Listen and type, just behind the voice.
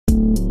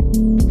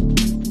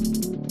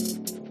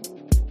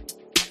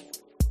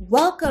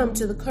Welcome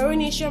to the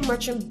Coronation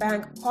Merchant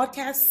Bank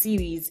podcast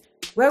series,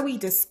 where we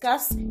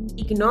discuss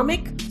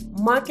economic,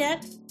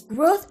 market,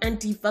 growth and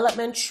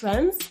development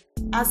trends,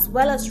 as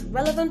well as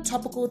relevant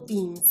topical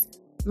themes.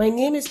 My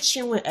name is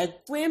Chinwe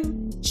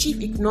Egwim, Chief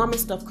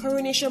Economist of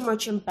Coronation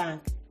Merchant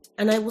Bank,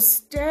 and I will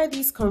steer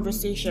these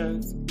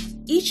conversations.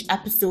 Each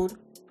episode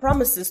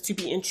promises to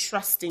be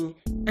interesting,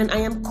 and I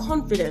am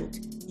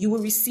confident you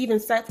will receive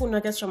insightful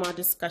nuggets from our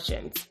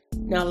discussions.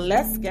 Now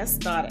let's get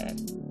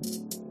started.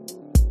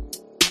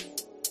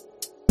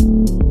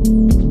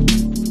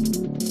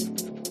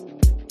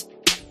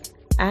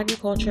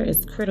 Agriculture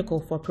is critical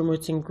for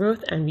promoting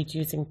growth and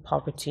reducing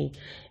poverty.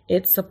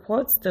 It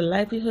supports the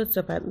livelihoods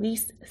of at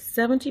least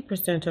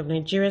 70% of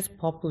Nigeria's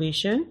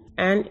population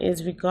and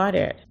is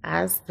regarded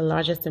as the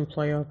largest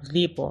employer of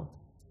labor.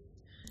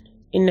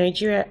 In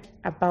Nigeria,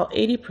 about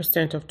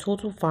 80% of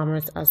total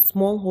farmers are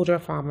smallholder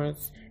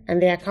farmers,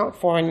 and they account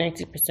for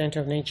 90%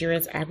 of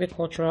Nigeria's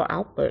agricultural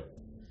output.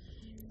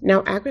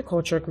 Now,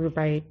 agriculture grew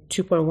by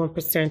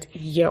 2.1%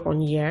 year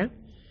on year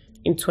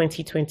in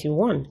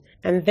 2021,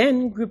 and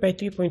then grew by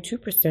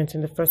 3.2%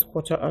 in the first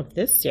quarter of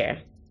this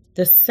year.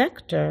 The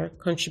sector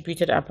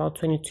contributed about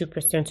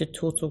 22% to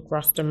total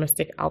gross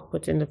domestic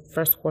output in the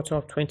first quarter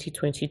of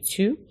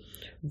 2022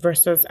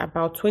 versus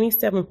about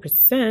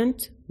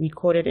 27%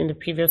 recorded in the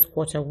previous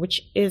quarter,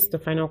 which is the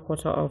final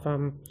quarter of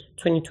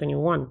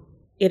 2021.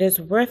 It is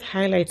worth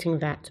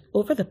highlighting that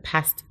over the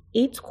past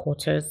 8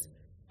 quarters,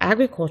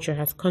 agriculture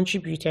has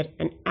contributed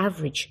an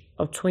average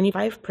of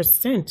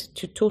 25%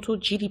 to total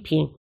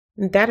GDP.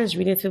 That is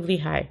relatively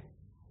high.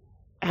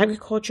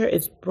 Agriculture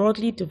is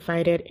broadly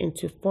divided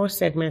into 4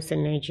 segments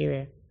in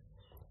Nigeria.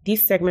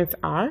 These segments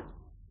are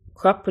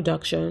crop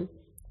production,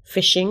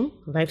 fishing,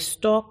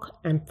 livestock,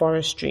 and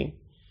forestry.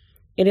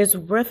 It is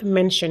worth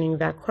mentioning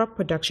that crop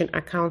production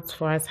accounts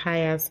for as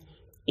high as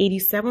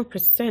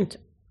 87%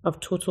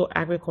 of total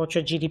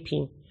agriculture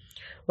GDP,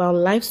 while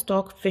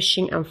livestock,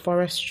 fishing, and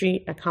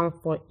forestry account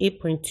for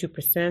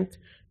 8.2%,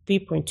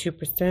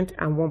 3.2%,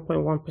 and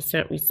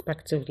 1.1%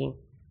 respectively.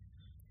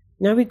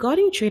 Now,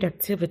 regarding trade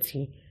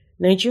activity,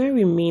 Nigeria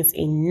remains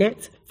a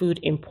net food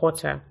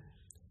importer.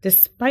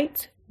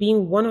 Despite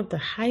being one of the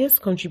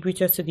highest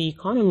contributors to the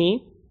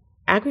economy,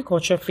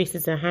 agriculture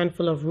faces a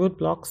handful of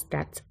roadblocks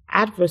that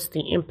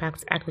adversely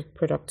impact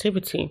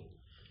agri-productivity.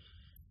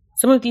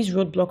 Some of these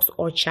roadblocks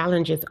or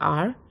challenges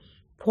are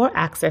poor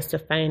access to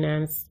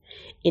finance,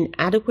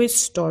 inadequate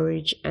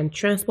storage and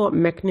transport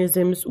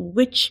mechanisms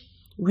which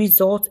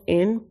result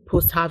in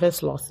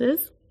post-harvest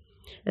losses,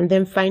 and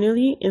then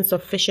finally,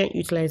 insufficient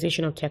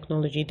utilization of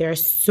technology. There are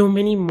so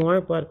many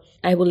more, but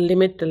I will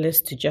limit the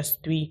list to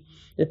just the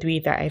three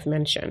that I've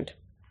mentioned.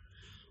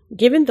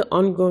 Given the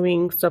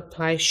ongoing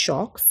supply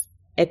shocks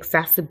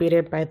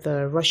exacerbated by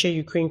the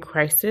Russia-Ukraine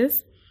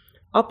crisis,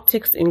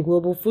 upticks in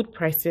global food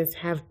prices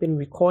have been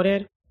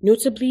recorded,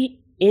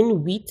 notably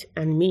in wheat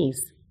and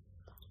maize.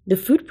 The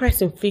food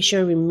price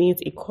inflation remains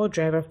a core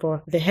driver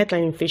for the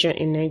headline inflation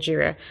in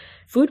Nigeria.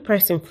 Food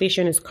price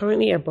inflation is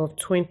currently above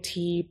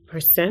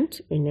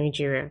 20% in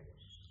Nigeria.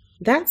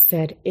 That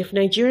said, if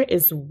Nigeria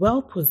is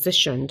well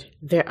positioned,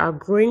 there are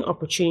growing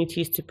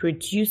opportunities to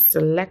produce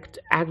select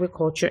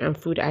agriculture and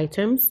food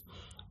items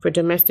for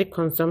domestic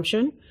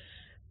consumption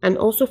and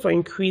also for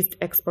increased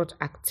export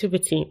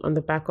activity on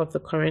the back of the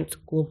current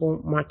global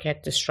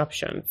market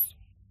disruptions.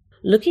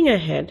 Looking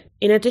ahead,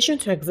 in addition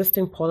to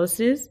existing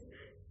policies,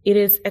 it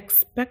is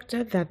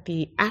expected that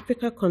the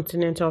Africa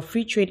Continental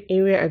Free Trade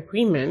Area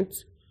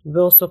Agreement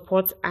will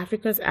support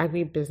Africa's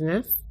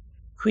agribusiness,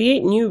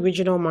 create new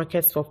regional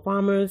markets for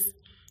farmers,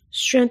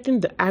 strengthen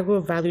the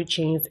agro-value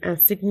chains, and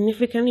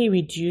significantly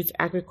reduce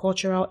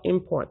agricultural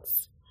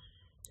imports.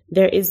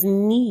 There is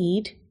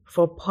need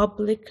for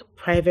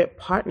public-private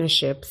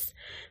partnerships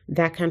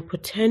that can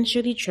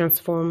potentially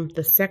transform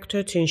the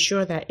sector to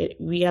ensure that it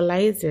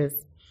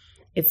realizes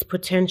its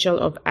potential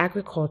of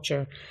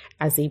agriculture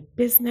as a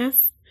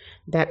business,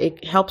 that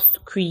it helps to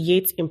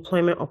create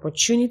employment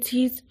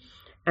opportunities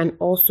and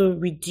also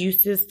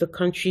reduces the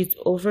country's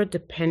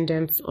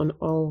over-dependence on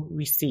oil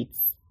receipts.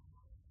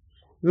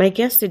 My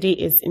guest today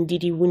is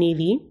Ndidi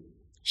Wunili.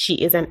 She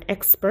is an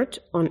expert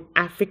on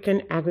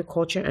African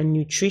agriculture and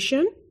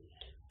nutrition,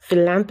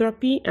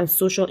 philanthropy, and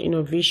social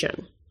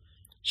innovation.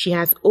 She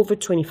has over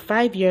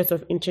 25 years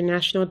of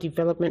international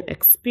development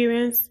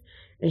experience,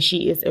 and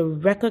she is a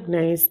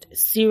recognized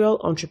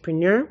serial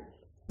entrepreneur,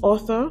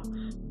 author,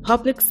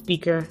 public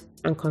speaker,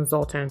 and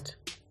consultant.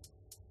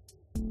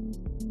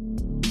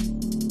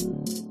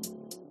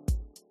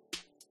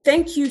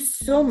 Thank you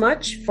so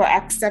much for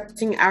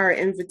accepting our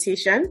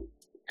invitation.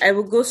 I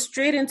will go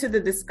straight into the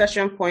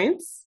discussion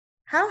points.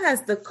 How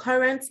has the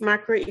current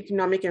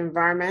macroeconomic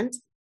environment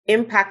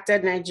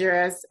impacted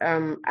Nigeria's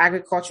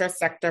agriculture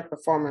sector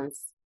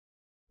performance?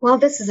 Well,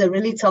 this is a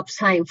really tough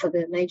time for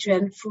the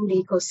Nigerian food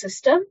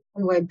ecosystem,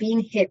 and we're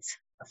being hit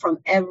from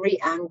every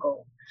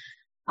angle.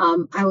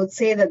 I would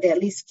say that there are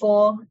at least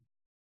 4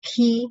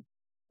 key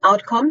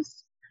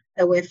outcomes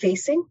that we're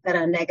facing that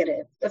are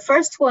negative. The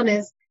first one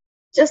is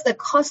just the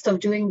cost of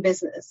doing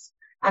business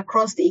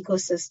across the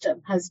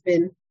ecosystem has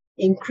been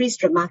increased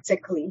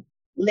dramatically,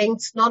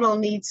 linked not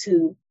only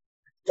to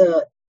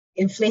the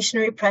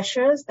inflationary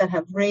pressures that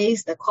have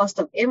raised the cost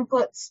of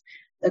inputs,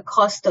 the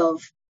cost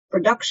of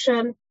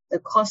production, the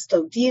cost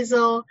of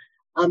diesel,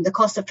 the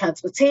cost of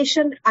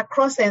transportation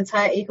across the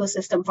entire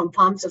ecosystem from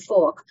farm to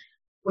fork.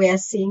 We are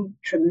seeing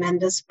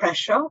tremendous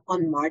pressure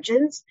on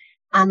margins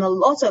and a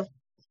lot of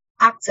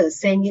actors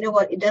saying, you know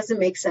what, it doesn't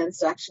make sense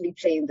to actually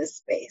play in this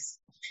space.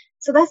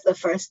 So that's the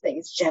first thing,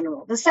 it's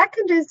general. The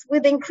second is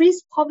with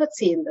increased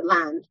poverty in the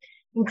land,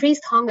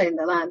 increased hunger in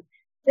the land,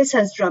 this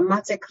has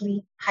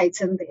dramatically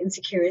heightened the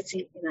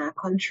insecurity in our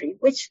country,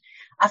 which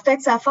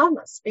affects our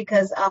farmers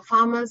because our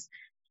farmers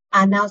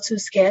are now too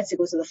scared to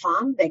go to the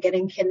farm. They're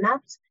getting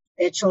kidnapped,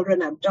 their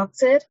children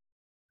abducted.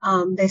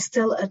 There's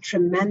still a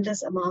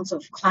tremendous amount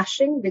of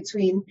clashing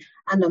between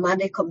our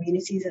nomadic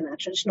communities and our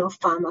traditional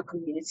farmer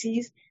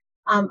communities.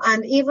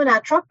 And even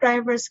our truck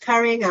drivers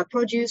carrying our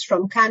produce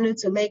from Kano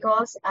to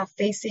Lagos are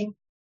facing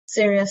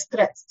serious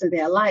threats to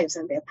their lives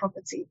and their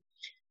property.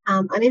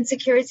 And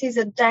insecurity is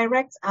a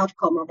direct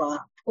outcome of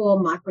our poor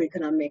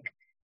macroeconomic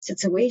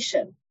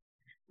situation.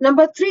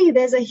 Number three,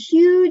 there's a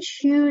huge,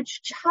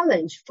 huge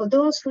challenge for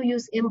those who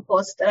use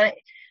imports that are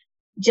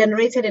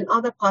generated in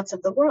other parts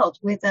of the world.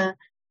 With a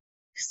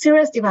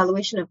serious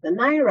devaluation of the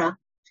naira,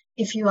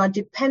 if you are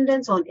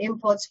dependent on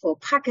imports for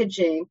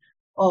packaging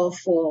or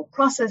for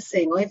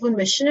processing or even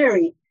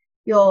machinery,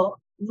 you're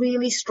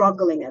really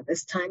struggling at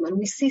this time. And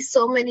we see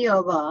so many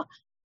of our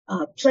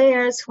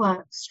players who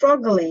are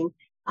struggling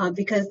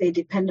because they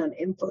depend on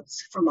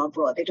inputs from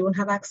abroad. They don't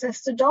have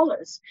access to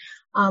dollars.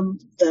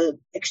 The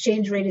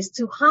exchange rate is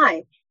too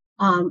high,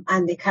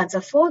 and they can't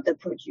afford the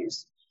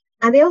produce.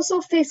 And they're also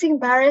facing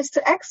barriers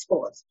to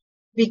export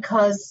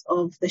because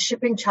of the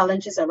shipping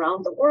challenges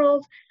around the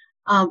world.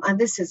 And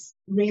this has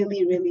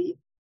really, really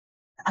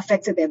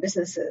affected their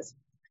businesses.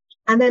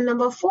 And then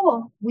number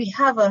four, we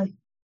have a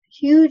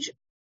huge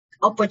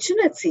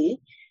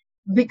opportunity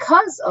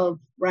because of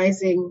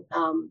rising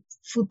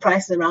food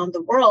prices around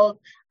the world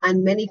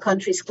and many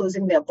countries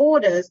closing their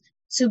borders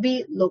to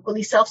be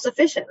locally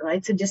self-sufficient,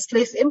 right? To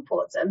displace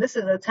imports. And this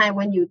is a time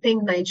when you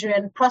think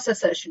Nigerian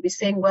processors should be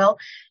saying, well,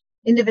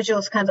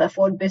 individuals can't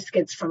afford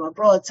biscuits from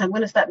abroad, so I'm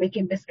going to start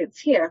making biscuits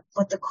here.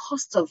 But the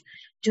cost of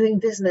doing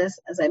business,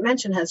 as I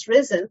mentioned, has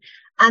risen,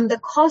 and the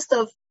cost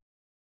of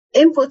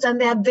inputs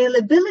and the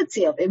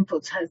availability of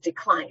inputs has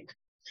declined.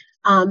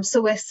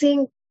 So we're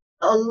seeing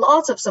a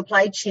lot of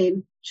supply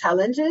chain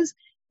challenges,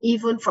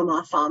 even from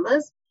our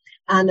farmers,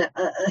 and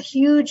a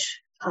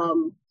huge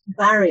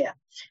barrier.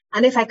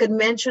 And if I could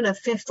mention a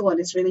fifth one,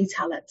 is really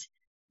talent.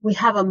 We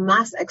have a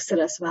mass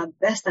exodus of our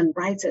best and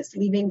brightest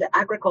leaving the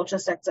agriculture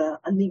sector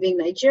and leaving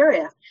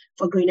Nigeria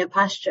for greener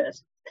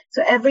pastures.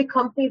 So every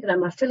company that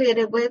I'm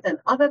affiliated with and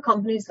other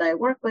companies that I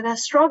work with are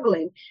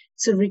struggling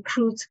to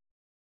recruit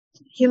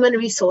human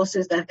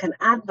resources that can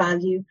add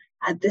value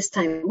at this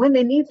time when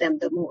they need them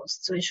the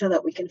most to ensure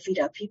that we can feed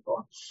our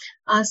people.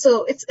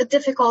 So it's a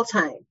difficult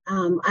time.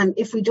 And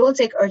if we don't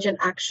take urgent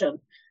action,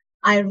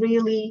 I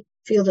really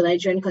feel the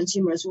Nigerian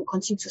consumers will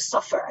continue to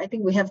suffer. I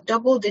think we have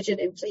double-digit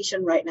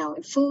inflation right now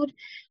in food.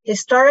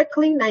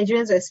 Historically,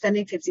 Nigerians are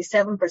spending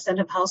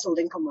 57% of household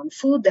income on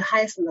food, the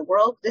highest in the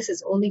world. This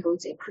is only going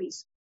to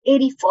increase.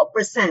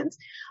 84%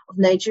 of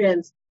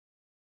Nigerians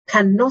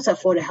cannot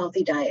afford a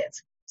healthy diet.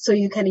 So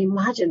you can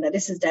imagine that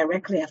this is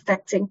directly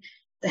affecting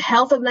the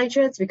health of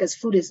Nigerians because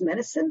food is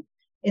medicine.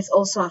 It's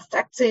also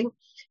affecting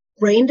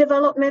brain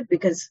development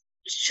because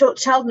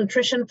child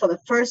nutrition for the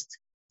first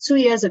 2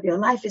 years of your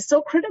life is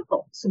so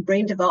critical to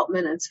brain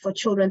development and for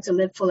children to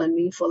live full and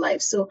meaningful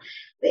lives. So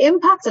the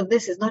impact of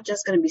this is not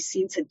just going to be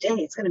seen today,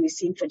 it's going to be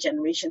seen for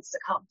generations to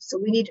come. So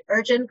we need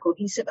urgent,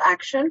 cohesive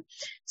action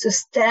to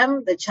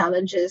stem the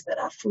challenges that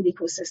our food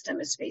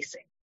ecosystem is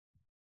facing.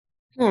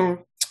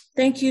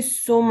 Thank you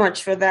so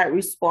much for that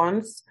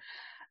response.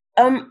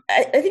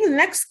 I think the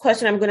next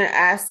question I'm going to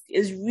ask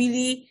is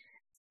really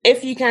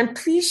if you can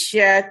please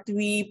share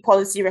 3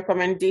 policy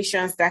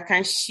recommendations that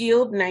can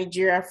shield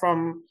Nigeria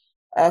from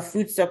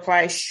food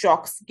supply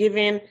shocks,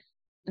 given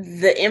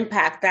the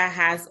impact that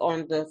has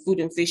on the food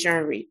inflation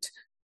rate.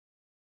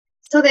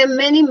 So there are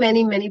many,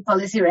 many, many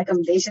policy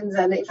recommendations.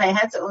 And if I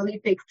had to only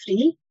pick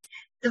 3,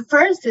 the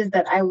first is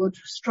that I would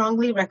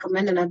strongly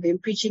recommend, and I've been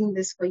preaching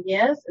this for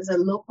years, is a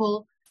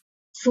local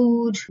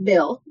food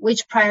bill,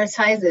 which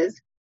prioritizes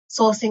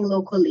sourcing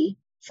locally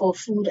for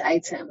food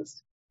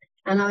items.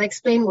 And I'll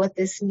explain what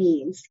this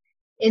means.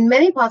 In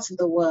many parts of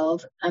the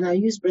world, and I'll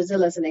use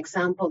Brazil as an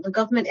example, the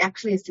government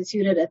actually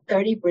instituted a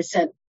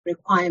 30%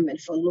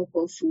 requirement for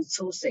local food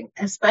sourcing,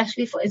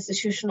 especially for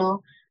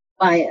institutional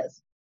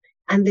buyers.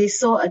 And they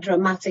saw a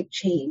dramatic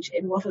change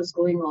in what was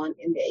going on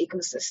in the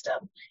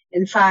ecosystem.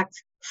 In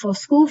fact, for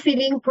school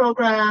feeding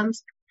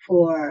programs,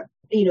 for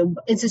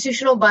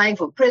institutional buying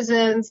for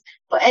prisons,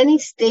 for any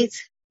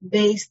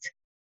state-based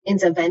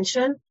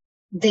intervention,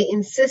 they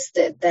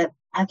insisted that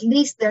at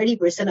least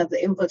 30% of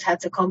the input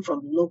had to come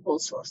from local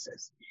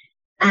sources.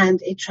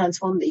 and it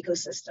transformed the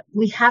ecosystem.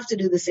 We have to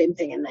do the same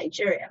thing in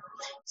Nigeria.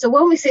 So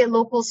when we say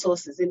local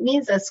sources, it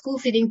means that school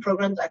feeding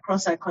programs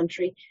across our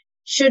country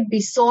should be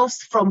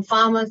sourced from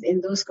farmers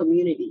in those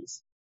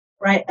communities,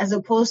 right? As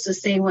opposed to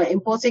saying we're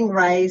importing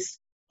rice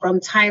from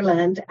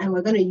Thailand and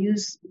we're going to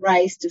use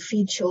rice to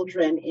feed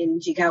children in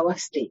Jigawa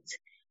State.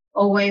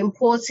 Or we're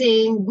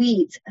importing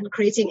wheat and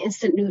creating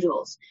instant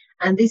noodles.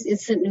 And these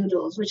instant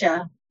noodles, which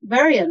are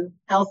very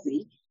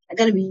unhealthy, are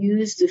going to be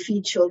used to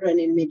feed children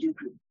in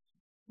Maiduguri.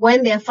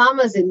 When there are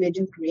farmers in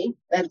Maiduguri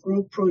that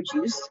grow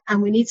produce,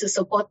 and we need to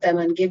support them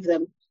and give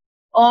them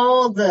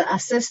all the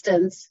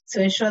assistance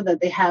to ensure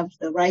that they have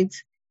the right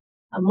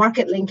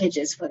market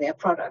linkages for their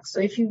products.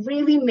 So if you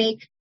really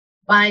make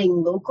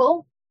buying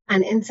local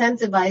and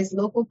incentivize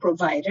local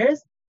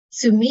providers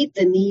to meet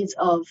the needs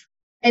of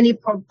any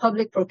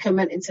public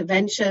procurement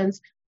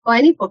interventions or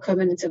any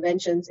procurement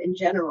interventions in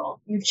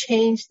general, you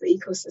change the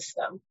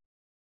ecosystem.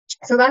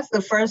 So that's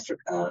the first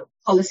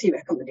policy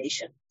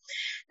recommendation.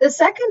 The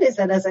second is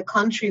that as a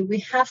country, we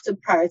have to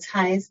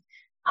prioritize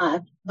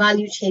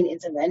value chain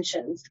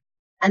interventions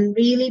and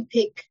really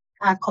pick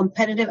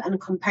competitive and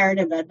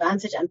comparative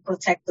advantage and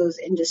protect those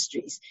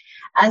industries.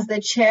 As the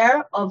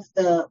chair of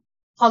the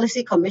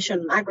Policy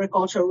Commission on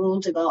Agricultural Rural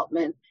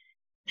Development,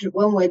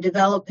 when we're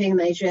developing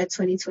Nigeria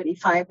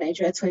 2025,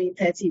 Nigeria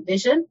 2030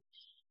 vision,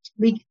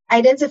 we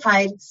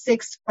identified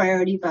 6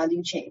 priority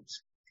value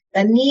chains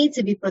that need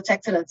to be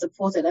protected and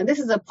supported. And this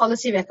is a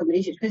policy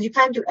recommendation because you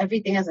can't do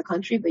everything as a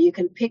country, but you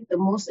can pick the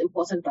most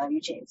important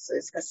value chains. So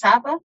it's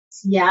cassava,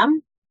 it's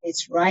yam,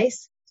 it's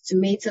rice,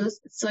 tomatoes,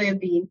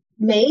 soybean,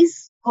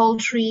 maize,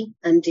 poultry,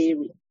 and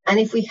dairy. And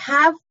if we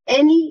have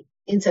any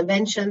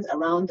interventions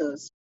around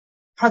those,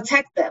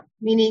 protect them,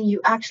 meaning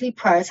you actually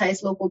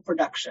prioritize local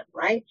production,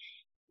 right?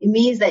 It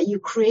means that you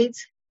create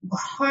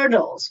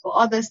hurdles for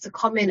others to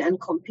come in and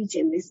compete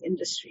in these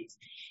industries.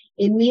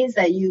 It means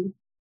that you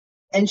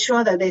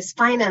ensure that there's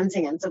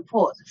financing and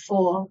support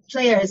for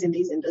players in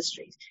these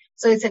industries.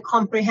 So it's a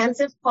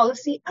comprehensive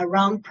policy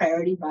around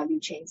priority value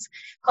chains.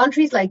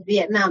 Countries like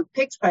Vietnam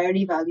picked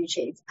priority value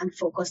chains and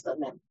focused on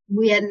them.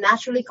 We are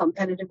naturally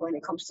competitive when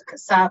it comes to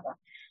cassava.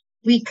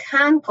 We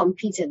can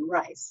compete in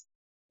rice.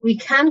 We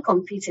can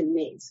compete in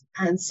maize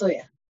and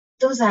soya.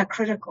 Those are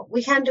critical.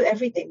 We can't do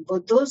everything,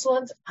 but those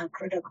ones are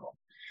critical.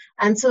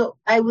 And so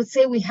I would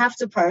say we have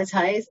to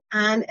prioritize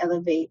and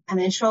elevate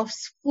and ensure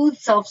food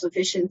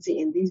self-sufficiency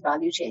in these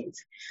value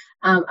chains.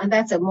 And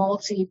that's a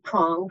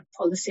multi-pronged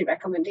policy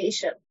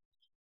recommendation.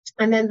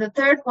 And then the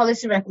third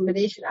policy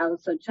recommendation I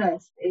would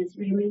suggest is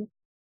really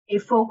a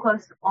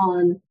focus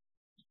on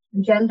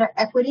gender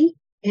equity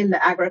in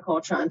the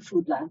agriculture and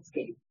food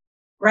landscape.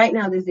 Right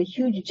now, there's a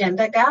huge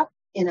gender gap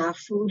in our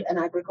food and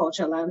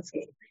agriculture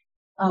landscape.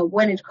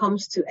 When it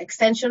comes to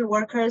extension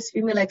workers,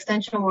 female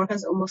extension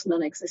workers, almost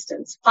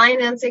non-existent.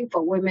 Financing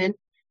for women,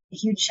 a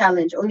huge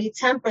challenge. Only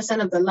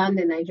 10% of the land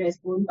in Nigeria is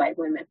owned by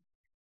women.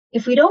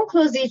 If we don't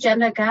close these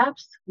gender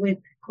gaps with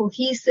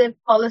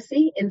cohesive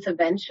policy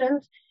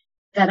interventions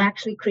that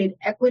actually create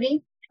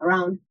equity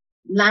around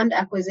land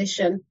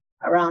acquisition,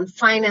 around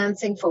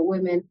financing for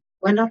women,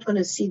 we're not going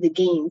to see the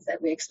gains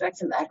that we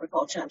expect in the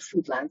agriculture and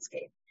food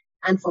landscape.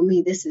 And for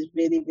me, this is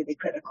really, really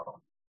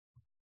critical.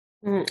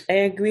 I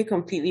agree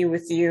completely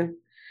with you.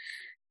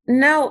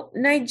 Now,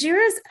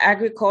 Nigeria's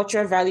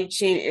agricultural value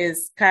chain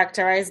is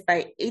characterized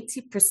by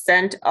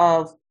 80%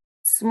 of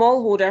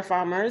smallholder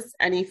farmers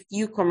and a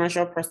few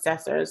commercial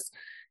processors.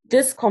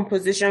 This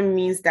composition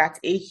means that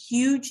a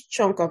huge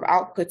chunk of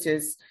output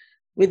is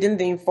within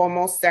the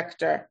informal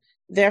sector,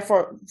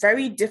 therefore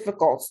very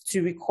difficult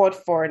to record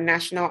for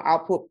national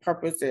output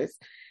purposes.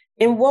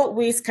 In what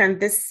ways can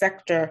this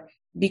sector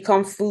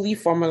become fully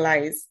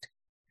formalized?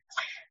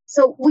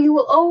 So we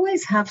will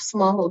always have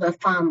smallholder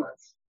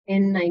farmers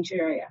in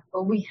Nigeria,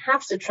 but we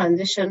have to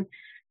transition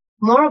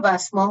more of our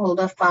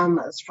smallholder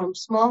farmers from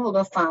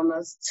smallholder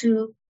farmers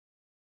to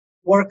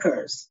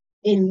workers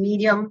in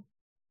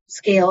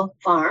medium-scale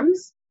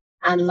farms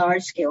and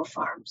large-scale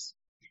farms.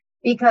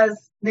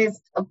 Because there's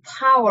a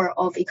power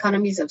of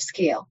economies of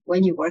scale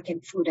when you work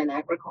in food and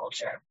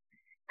agriculture.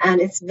 And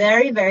it's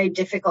very, very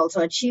difficult to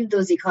achieve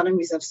those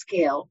economies of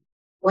scale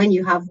when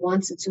you have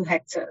 1 to 2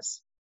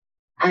 hectares.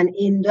 And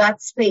in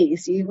that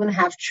space, you even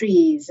have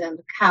trees and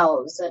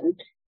cows and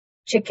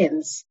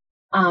chickens.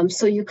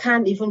 So you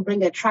can't even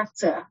bring a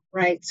tractor,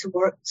 right, to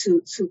work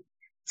to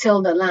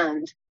till the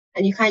land.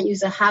 And you can't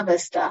use a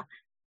harvester.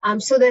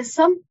 So there's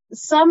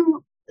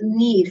some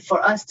need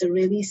for us to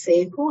really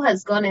say who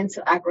has gone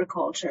into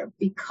agriculture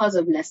because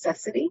of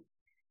necessity,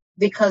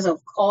 because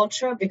of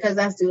culture, because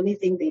that's the only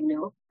thing they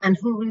know, and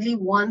who really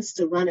wants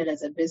to run it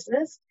as a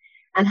business.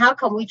 And how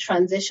can we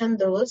transition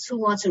those who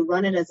want to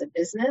run it as a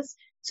business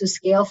to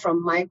scale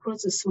from micro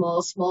to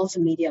small, small to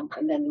medium,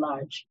 and then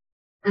large?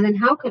 And then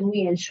how can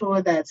we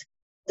ensure that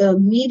the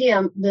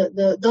medium,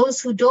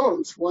 those who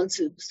don't want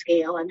to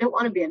scale and don't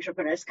want to be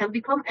entrepreneurs can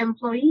become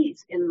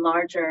employees in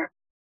larger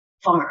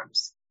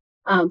farms?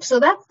 So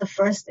that's the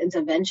first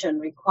intervention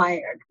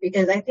required,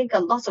 because I think a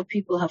lot of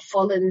people have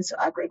fallen into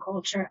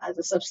agriculture as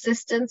a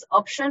subsistence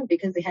option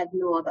because they had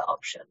no other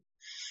option.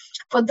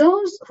 For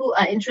those who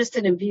are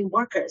interested in being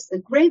workers, the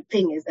great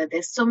thing is that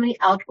there's so many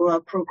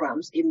outgrower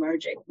programs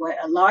emerging where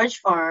a large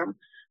farm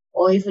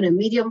or even a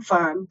medium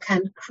farm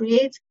can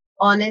create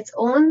on its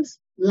own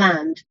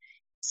land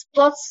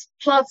plots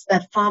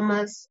that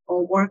farmers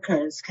or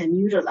workers can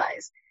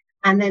utilize.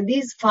 And then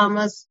these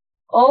farmers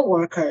or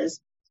workers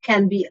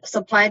can be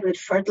supplied with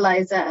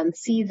fertilizer and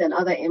seeds and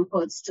other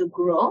inputs to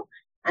grow,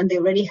 and they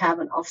already have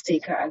an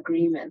off-taker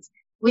agreement,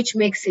 which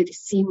makes it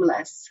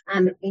seamless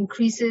and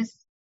increases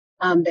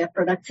their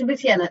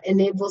productivity and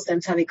enables them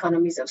to have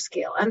economies of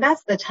scale. And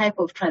that's the type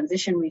of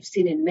transition we've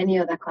seen in many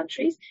other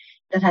countries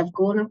that have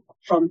gone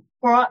from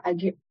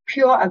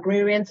pure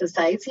agrarian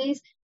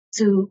societies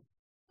to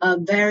a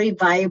very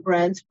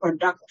vibrant,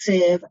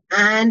 productive,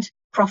 and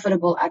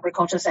profitable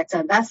agriculture sector.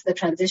 And that's the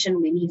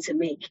transition we need to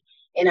make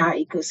in our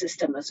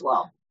ecosystem as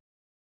well.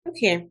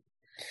 Okay.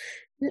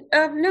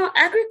 Now,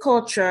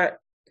 agriculture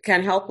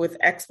can help with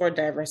export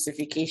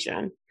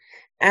diversification.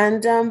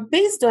 And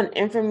based on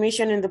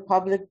information in the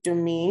public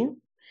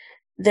domain,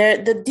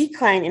 the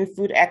decline in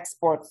food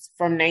exports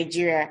from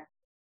Nigeria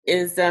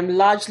is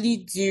largely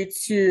due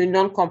to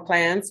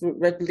non-compliance with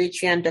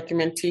regulatory and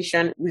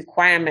documentation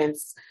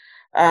requirements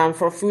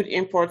for food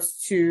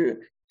imports to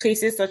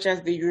places such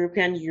as the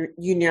European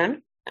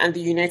Union and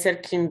the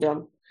United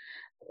Kingdom.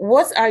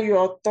 What are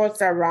your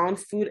thoughts around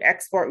food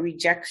export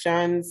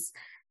rejections,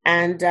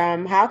 and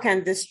how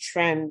can this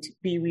trend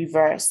be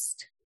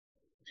reversed?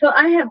 So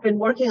I have been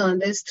working on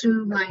this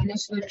through my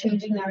initiative,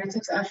 Changing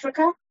Narratives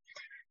Africa,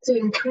 to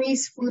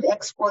increase food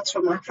exports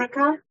from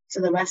Africa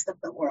to the rest of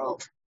the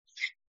world.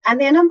 And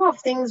there are a number of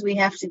things we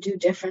have to do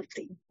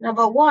differently.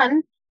 Number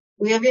one,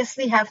 we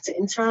obviously have to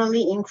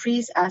internally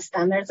increase our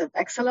standards of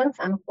excellence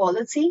and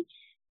quality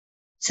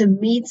to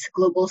meet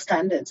global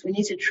standards. We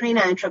need to train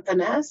our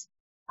entrepreneurs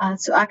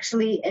to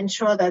actually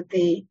ensure that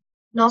they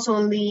not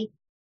only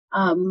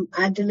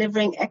are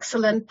delivering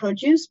excellent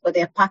produce, but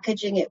they're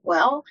packaging it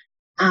well,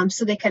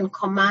 so they can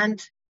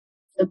command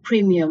the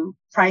premium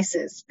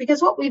prices.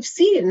 Because what we've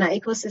seen in our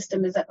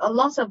ecosystem is that a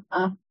lot of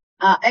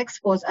our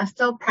exports are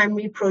still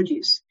primary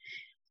produce.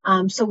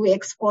 So we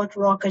export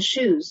raw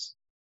cashews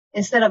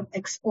instead of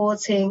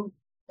exporting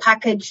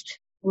packaged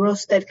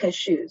roasted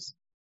cashews,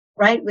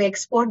 right? We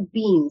export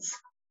beans,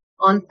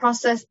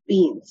 unprocessed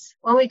beans,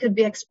 when we could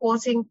be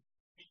exporting,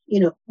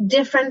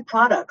 different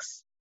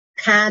products,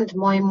 canned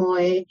moi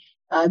moi,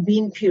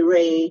 bean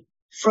puree,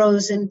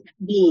 frozen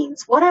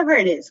beans, whatever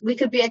it is. We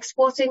could be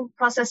exporting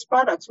processed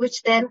products,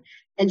 which then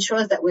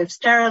ensures that we've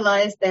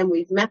sterilized them,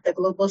 we've met the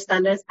global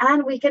standards,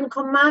 and we can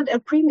command a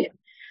premium.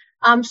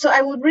 So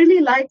I would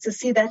really like to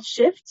see that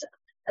shift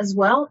as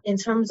well in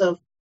terms of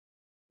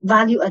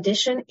value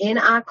addition in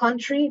our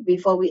country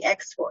before we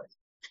export.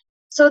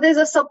 So there's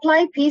a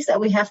supply piece that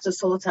we have to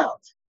sort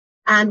out.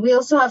 And we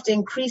also have to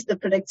increase the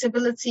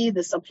predictability,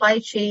 the supply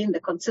chain,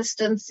 the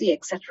consistency,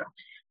 etc.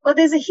 But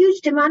there's a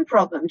huge demand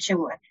problem,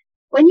 Chinwe.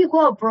 When you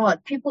go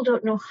abroad, people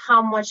don't know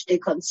how much they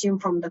consume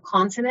from the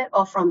continent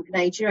or from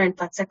Nigeria in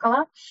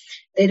particular.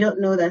 They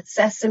don't know that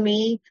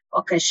sesame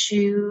or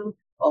cashew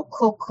or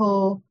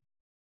cocoa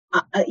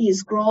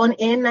is grown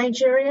in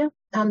Nigeria.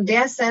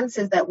 Their sense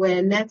is that we're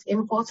a net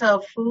importer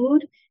of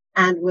food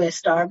and we're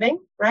starving,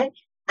 right?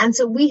 And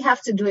so we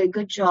have to do a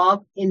good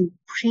job in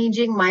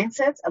changing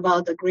mindsets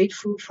about the great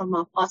food from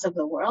our part of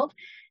the world,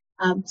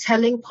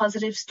 telling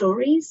positive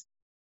stories,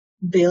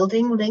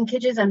 building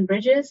linkages and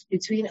bridges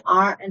between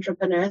our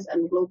entrepreneurs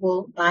and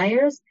global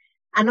buyers,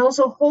 and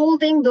also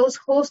holding those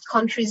host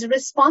countries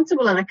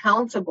responsible and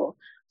accountable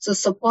to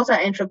support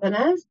our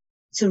entrepreneurs,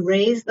 to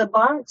raise the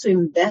bar, to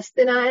invest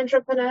in our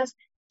entrepreneurs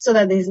so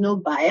that there's no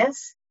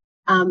bias.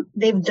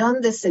 They've done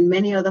this in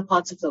many other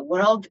parts of the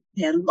world.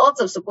 There are lots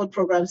of support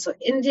programs for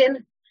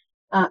Indian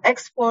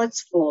exports,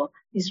 for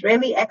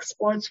Israeli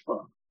exports,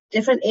 for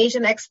different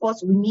Asian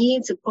exports. We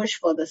need to push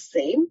for the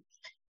same.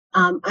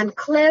 And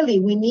clearly,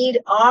 we need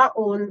our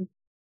own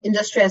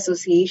industry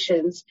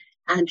associations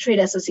and trade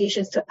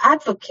associations to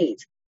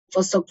advocate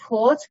for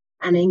support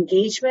and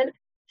engagement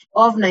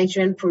of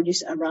Nigerian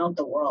produce around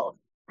the world.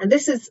 And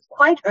this is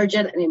quite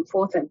urgent and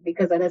important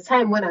because at a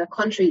time when our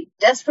country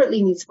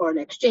desperately needs foreign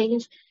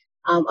exchange,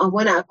 and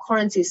when our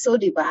currency is so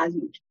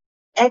devalued,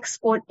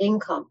 export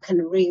income can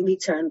really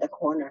turn the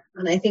corner.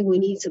 And I think we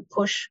need to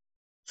push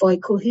for a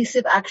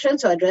cohesive action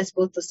to address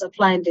both the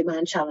supply and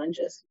demand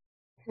challenges.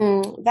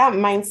 That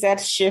mindset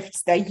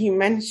shift that you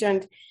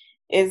mentioned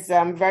is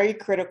very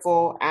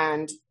critical,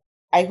 and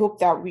I hope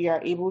that we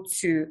are able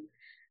to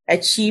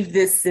achieve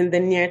this in the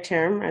near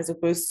term as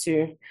opposed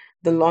to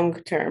the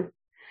long term.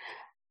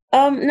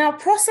 Now,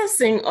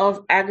 processing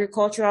of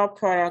agricultural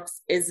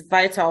products is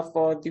vital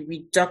for the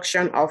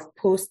reduction of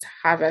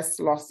post-harvest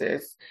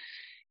losses.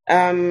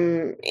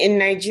 In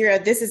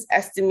Nigeria, this is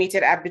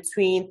estimated at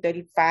between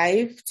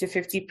 35 to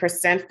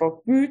 50%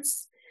 for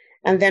fruits,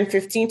 and then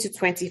 15 to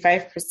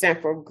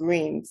 25% for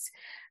grains.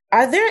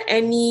 Are there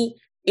any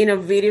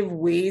innovative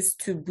ways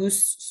to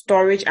boost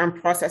storage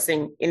and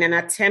processing in an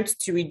attempt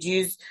to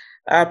reduce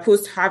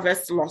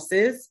post-harvest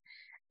losses?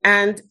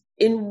 And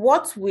in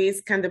what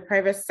ways can the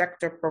private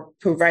sector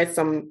provide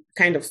some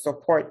kind of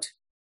support?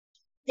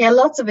 There are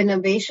lots of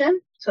innovation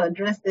to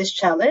address this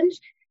challenge.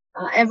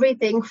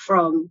 Everything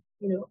from,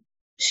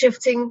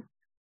 shifting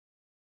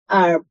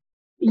our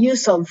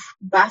use of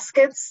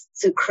baskets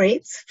to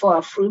crates for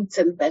our fruits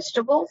and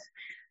vegetables.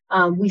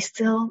 We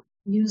still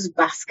use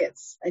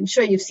baskets. I'm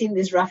sure you've seen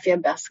these raffia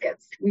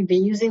baskets. We've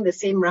been using the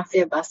same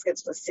raffia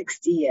baskets for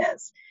 60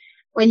 years.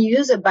 When you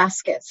use a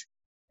basket,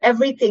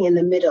 everything in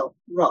the middle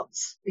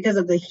rots because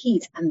of the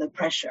heat and the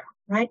pressure,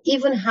 right?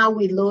 Even how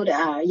we load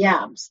our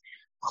yams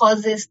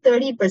causes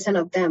 30%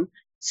 of them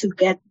to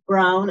get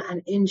brown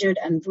and injured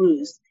and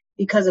bruised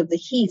because of the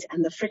heat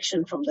and the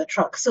friction from the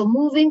truck. So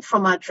moving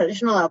from our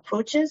traditional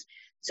approaches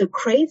to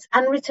crates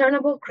and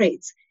returnable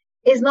crates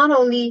is not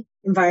only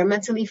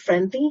environmentally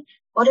friendly,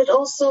 but it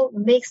also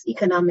makes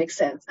economic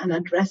sense and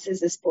addresses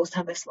this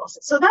post-harvest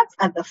losses. So that's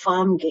at the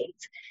farm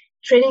gate,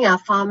 training our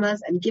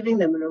farmers and giving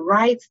them the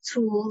right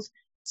tools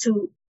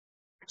to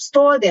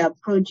store their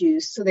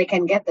produce so they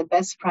can get the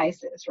best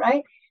prices,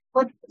 right?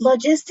 But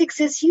logistics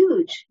is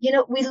huge.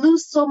 We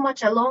lose so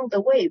much along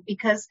the way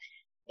because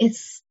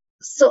it's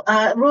so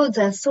roads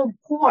are so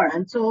poor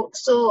and so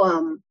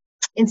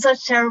in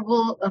such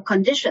terrible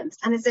conditions.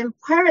 And it's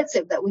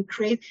imperative that we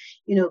create,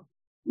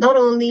 not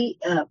only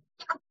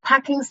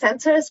packing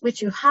centers,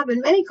 which you have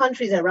in many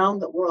countries around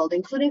the world,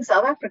 including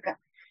South Africa,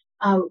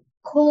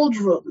 cold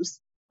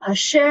rooms,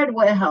 shared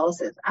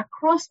warehouses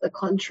across the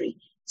country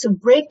to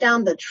break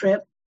down the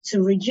trip,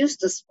 to reduce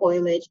the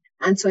spoilage,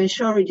 and to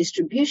ensure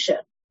redistribution.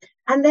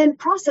 And then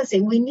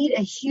processing, we need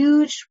a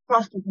huge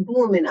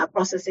boom in our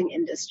processing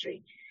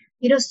industry.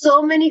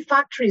 So many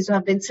factories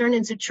have been turned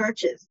into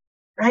churches,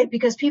 right?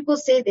 Because people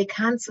say they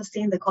can't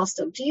sustain the cost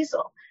of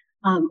diesel,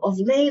 of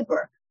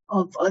labor,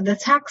 of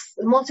the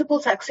multiple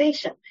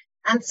taxation.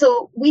 And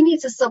so we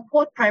need to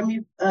support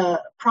primary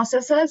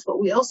processors, but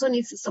we also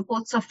need to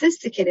support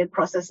sophisticated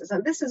processors.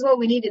 And this is where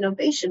we need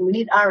innovation. We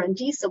need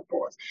R&D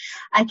support.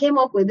 I came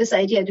up with this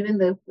idea during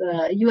the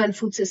UN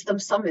Food System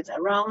Summit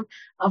around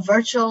a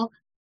virtual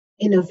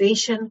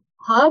innovation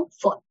hub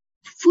for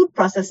food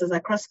processors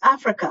across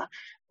Africa,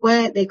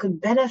 where they could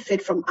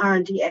benefit from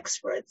R&D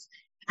experts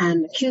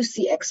and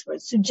QC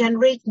experts to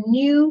generate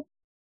new,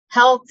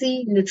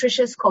 healthy,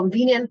 nutritious,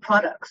 convenient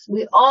products.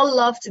 We all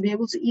love to be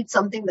able to eat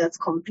something that's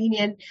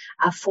convenient,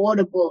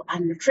 affordable,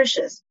 and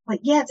nutritious. But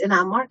yet in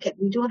our market,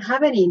 we don't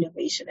have any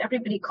innovation.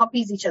 Everybody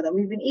copies each other.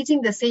 We've been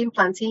eating the same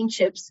plantain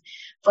chips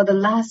for the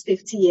last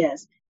 50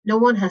 years. No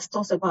one has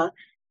thought about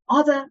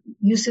other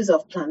uses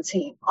of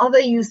plantain, other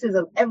uses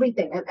of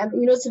everything. And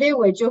today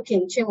we're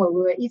joking, Chin, when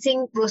we were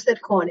eating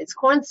roasted corn. It's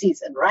corn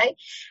season, right?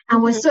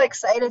 And we're so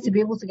excited to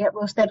be able to get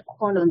roasted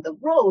corn on the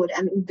road.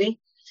 And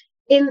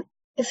in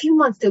a few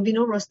months, there'll be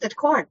no roasted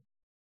corn.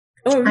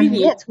 Oh, really? And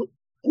yet,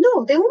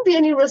 no, there won't be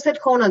any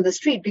roasted corn on the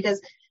street because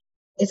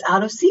it's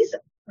out of season,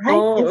 right?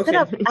 Oh,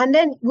 okay. And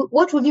then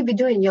what will you be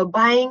doing? You're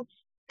buying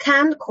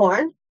canned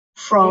corn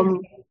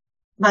from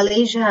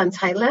Malaysia and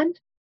Thailand,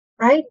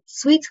 right?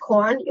 Sweet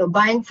corn you're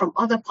buying from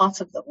other parts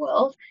of the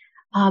world.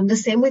 The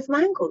same with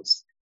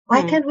mangoes.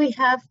 Why can't we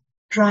have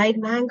dried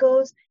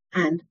mangoes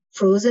and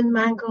frozen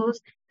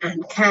mangoes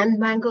and canned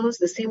mangoes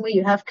the same way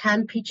you have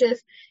canned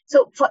peaches?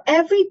 So for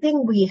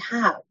everything we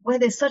have, where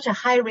there's such a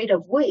high rate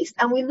of waste,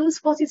 and we lose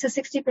 40 to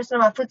 60%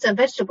 of our fruits and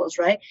vegetables,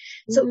 right?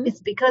 So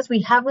it's because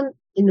we haven't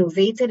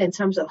innovated in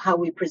terms of how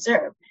we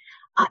preserve.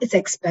 It's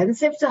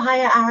expensive to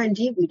hire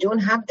R&D. We don't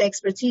have the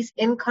expertise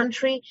in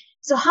country.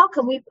 So how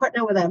can we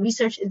partner with our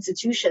research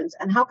institutions?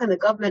 And how can the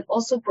government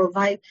also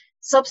provide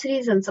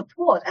subsidies and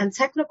support and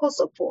technical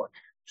support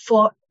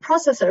for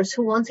processors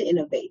who want to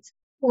innovate,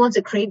 who want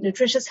to create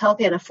nutritious,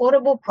 healthy, and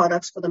affordable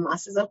products for the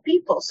masses of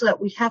people so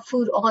that we have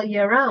food all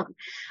year round?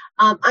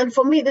 And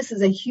for me, this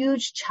is a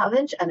huge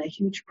challenge and a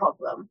huge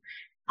problem.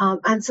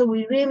 And so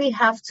we really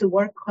have to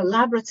work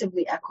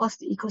collaboratively across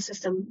the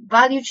ecosystem,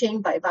 value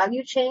chain by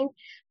value chain,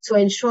 to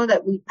ensure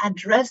that we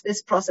address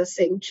this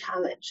processing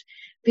challenge.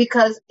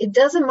 Because it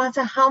doesn't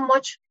matter how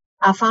much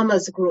our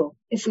farmers grow.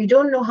 If we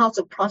don't know how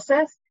to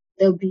process,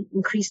 there'll be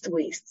increased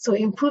waste. So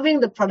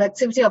improving the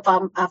productivity of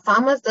our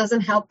farmers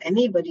doesn't help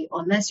anybody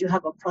unless you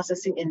have a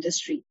processing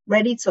industry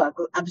ready to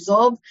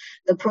absorb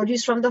the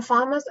produce from the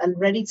farmers and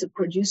ready to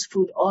produce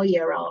food all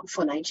year round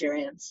for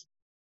Nigerians.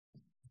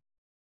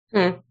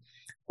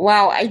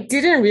 Wow, I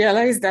didn't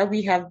realize that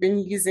we have been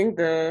using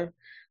the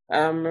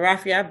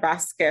raffia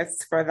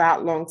baskets for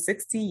that long,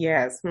 60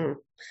 years.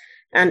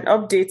 And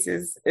updates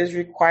is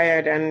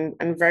required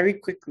and very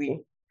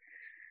quickly.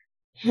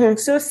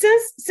 So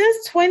since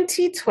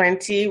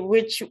 2020,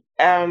 which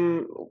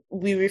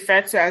we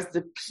refer to as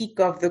the peak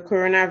of the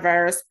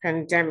coronavirus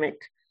pandemic,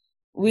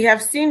 we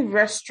have seen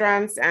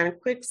restaurants and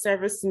quick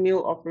service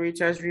meal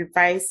operators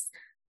revise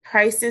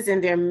prices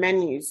in their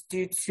menus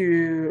due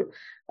to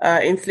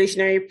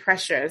inflationary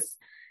pressures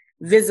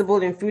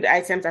visible in food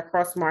items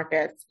across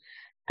markets.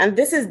 And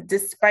this is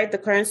despite the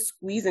current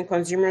squeeze in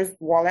consumers'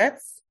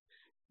 wallets.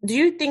 Do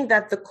you think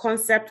that the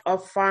concept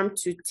of farm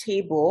to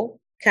table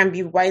can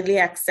be widely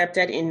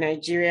accepted in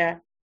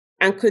Nigeria?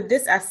 And could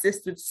this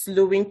assist with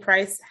slowing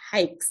price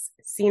hikes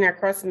seen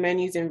across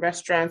menus in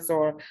restaurants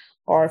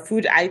or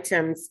food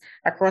items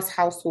across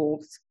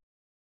households?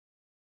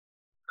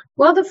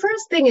 Well, the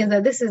first thing is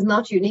that this is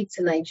not unique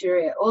to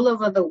Nigeria. All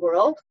over the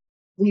world,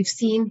 we've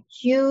seen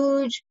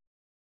huge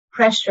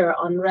pressure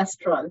on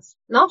restaurants,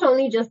 not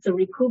only just to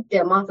recoup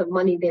the amount of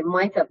money they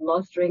might have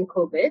lost during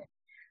COVID,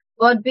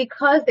 but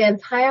because the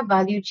entire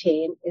value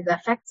chain is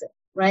affected,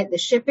 right? The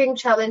shipping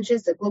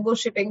challenges, the global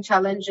shipping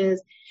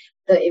challenges,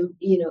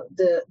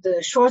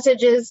 the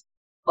shortages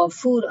of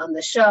food on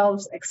the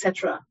shelves,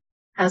 etc.,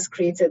 has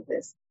created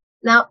this.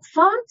 Now,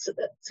 farm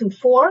to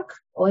fork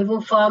or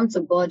even farm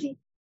to body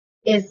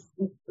is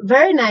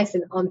very nice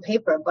on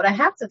paper, but I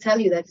have to tell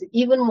you that it's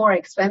even more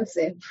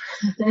expensive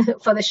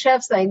for the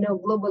chefs I know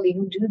globally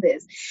who do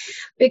this,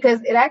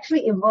 because it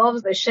actually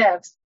involves the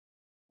chefs,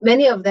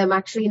 many of them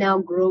actually now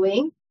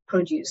growing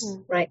produce,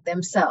 right,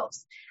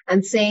 themselves,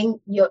 and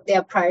saying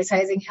they're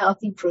prioritizing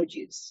healthy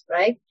produce,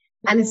 right?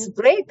 And it's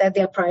great that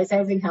they're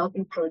prioritizing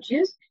healthy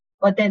produce,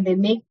 but then they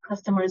make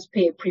customers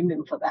pay a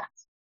premium for that.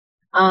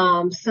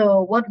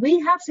 So what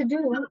we have to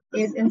do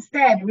is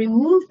instead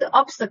remove the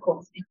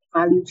obstacles in the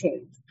value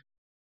chain,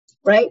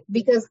 right?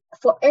 Because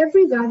for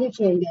every value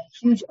chain, there are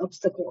huge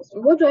obstacles.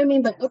 And what do I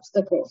mean by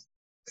obstacles?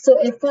 So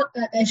if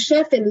a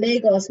chef in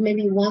Lagos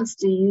maybe wants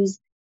to use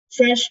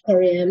fresh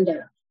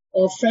coriander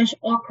or fresh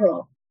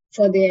okra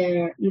for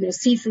their,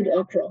 seafood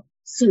okra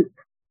soup,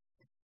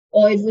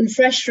 or even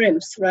fresh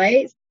shrimps,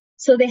 right?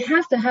 So they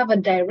have to have a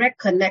direct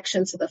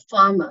connection to the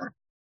farmer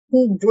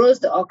who grows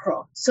the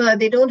okra so that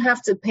they don't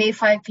have to pay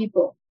 5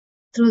 people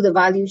through the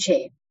value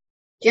chain.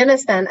 Do you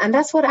understand? And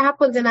that's what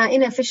happens in our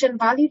inefficient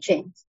value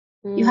chains.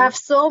 You have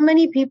so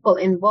many people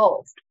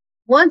involved.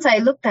 Once I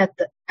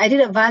did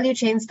a value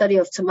chain study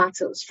of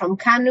tomatoes from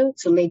Kano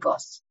to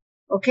Lagos.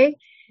 Okay.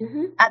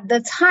 At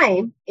the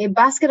time, a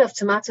basket of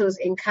tomatoes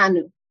in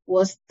Kano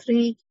was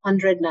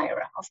 300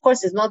 naira. Of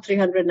course, it's not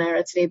 300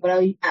 naira today, but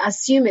I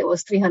assume it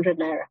was 300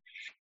 naira.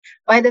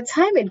 By the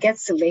time it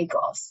gets to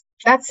Lagos,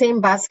 that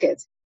same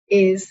basket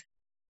is,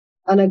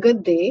 on a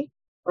good day,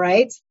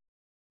 right,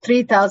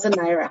 3,000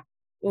 naira.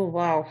 Oh,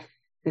 wow.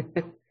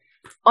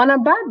 On a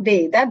bad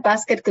day, that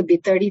basket could be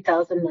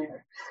 30,000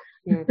 naira.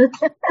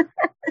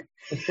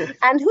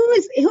 And who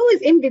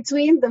is in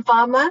between the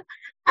farmer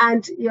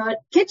and your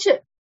kitchen?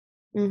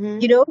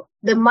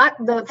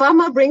 The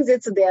farmer brings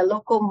it to their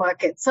local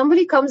market.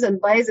 Somebody comes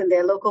and buys in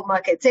their local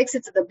market, takes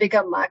it to the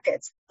bigger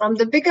market. From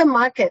the bigger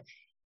market,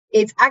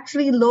 it's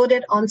actually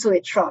loaded onto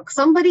a truck.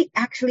 Somebody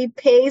actually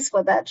pays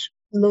for that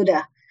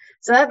loader.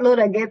 So that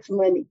loader gets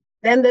money.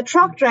 Then the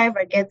truck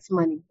driver gets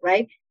money,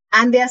 right?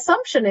 And the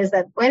assumption is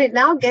that when it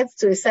now gets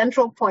to a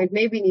central point,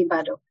 maybe in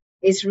Ibadan,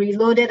 it's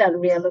reloaded and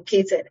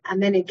reallocated,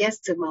 and then it gets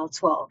to mile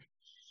 12.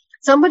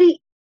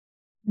 Somebody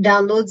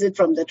downloads it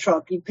from the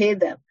truck, you pay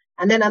them.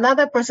 And then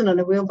another person on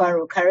a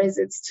wheelbarrow carries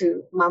it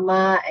to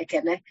Mama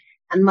Ekene,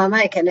 and Mama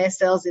Ekene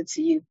sells it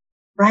to you,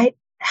 right?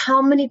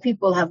 How many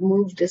people have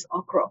moved this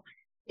okra?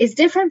 It's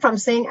different from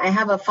saying I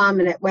have a farm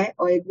in Ekwe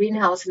or a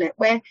greenhouse in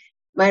Ekwe.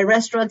 My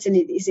restaurant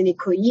is in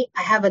Ikoyi.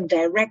 I have a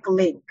direct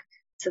link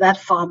to that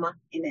farmer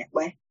in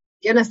Ekwe.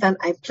 Do you understand?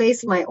 I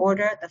place my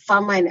order. The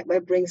farmer in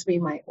Ekwe brings me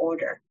my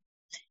order.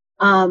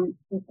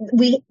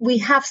 We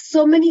have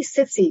so many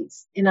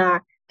cities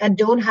that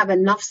don't have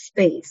enough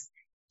space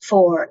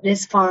for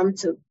this farm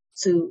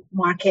to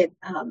market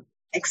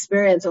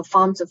experience or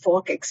farm to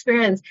fork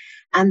experience.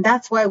 And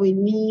that's why we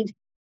need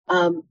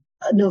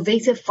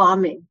innovative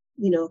farming,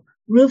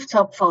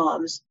 rooftop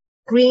farms,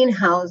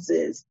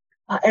 greenhouses,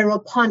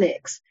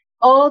 aeroponics,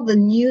 all the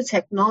new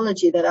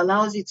technology that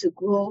allows you to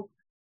grow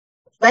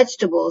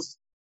vegetables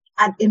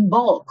in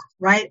bulk,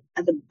 right,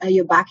 at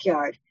your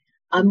backyard.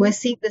 We're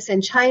seeing this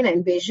in China,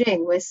 in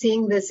Beijing. We're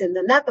seeing this in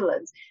the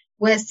Netherlands.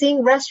 We're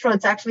seeing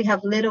restaurants actually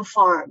have little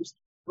farms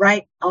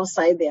right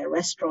outside their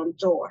restaurant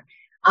door.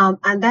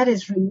 And that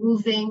is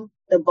removing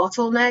the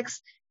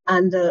bottlenecks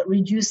and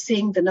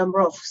reducing the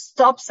number of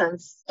stops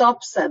and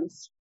spots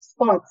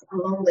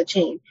along the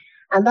chain.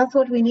 And that's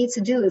what we need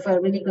to do if we're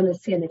really going to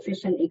see an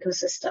efficient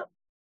ecosystem.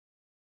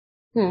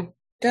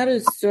 That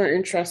is so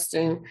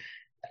interesting.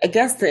 I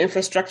guess the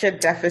infrastructure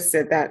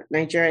deficit that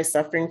Nigeria is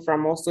suffering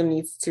from also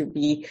needs to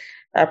be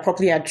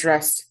properly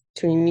addressed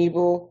to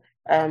enable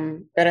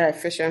better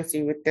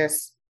efficiency with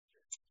this.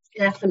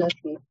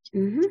 Definitely.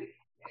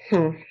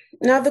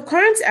 Now, the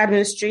current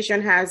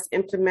administration has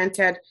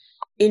implemented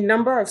a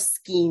number of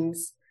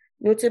schemes,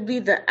 notably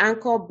the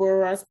Anchor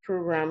Borrowers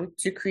Program,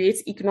 to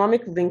create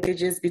economic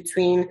linkages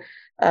between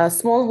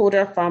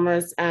smallholder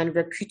farmers and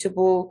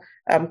reputable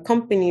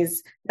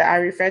companies that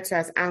are referred to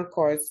as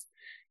anchors,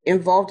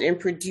 involved in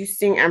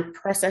producing and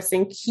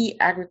processing key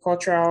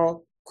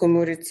agricultural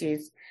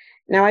commodities.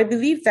 Now, I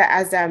believe that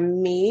as of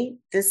May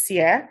this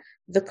year,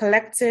 the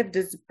collective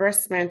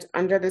disbursement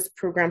under this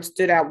program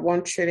stood at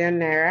 1 trillion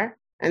naira,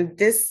 and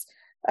this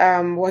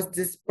was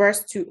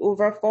disbursed to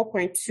over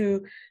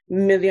 4.2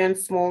 million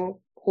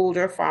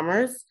smallholder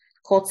farmers,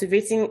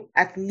 cultivating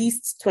at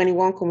least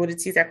 21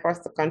 commodities across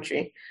the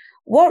country.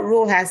 What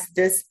role has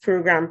this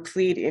program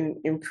played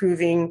in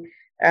improving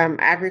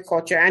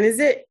agriculture, and is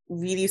it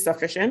really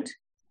sufficient?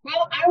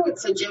 Well, I would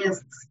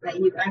suggest that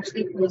you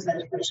actually pose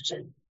that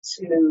question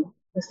to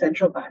the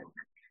central bank,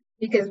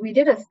 because we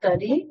did a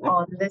study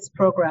on this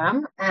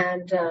program,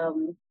 and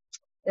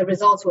the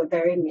results were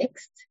very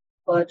mixed.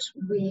 But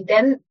we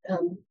then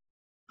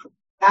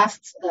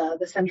asked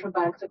the central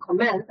bank to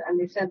comment, and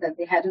they said that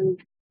they hadn't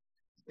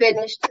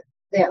finished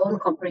their own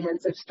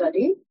comprehensive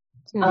study.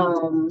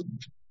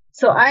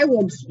 So I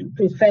would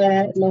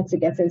prefer not to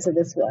get into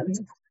this one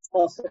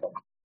also.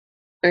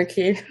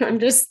 Okay,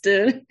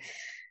 understood.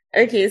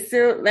 Okay,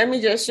 so let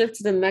me just shift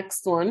to the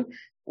next one.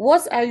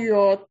 What are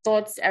your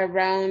thoughts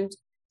around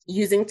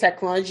using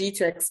technology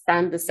to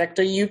expand the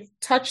sector? You've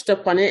touched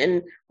upon it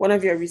in one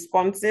of your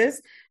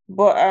responses,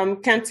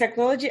 but can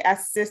technology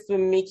assist with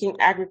making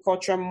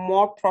agriculture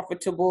more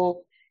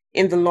profitable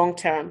in the long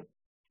term?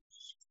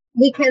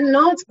 We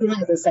cannot grow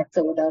the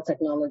sector without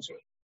technology.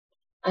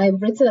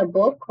 I've written a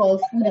book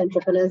called Food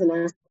Entrepreneurs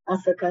in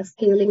Africa,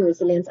 Scaling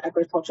Resilient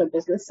Agriculture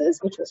Businesses,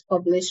 which was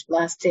published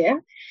last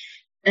year.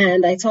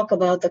 And I talk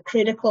about the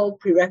critical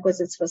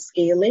prerequisites for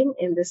scaling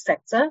in this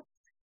sector.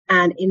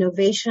 And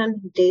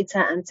innovation,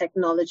 data, and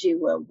technology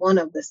were one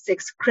of the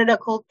 6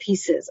 critical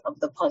pieces of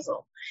the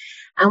puzzle.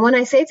 And when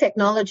I say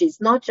technology,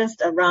 it's not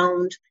just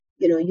around,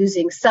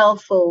 using cell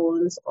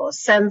phones or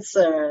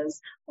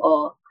sensors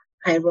or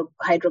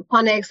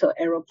hydroponics or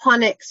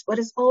aeroponics, but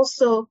it's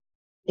also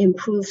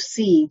improved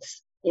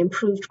seeds,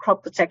 improved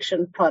crop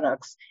protection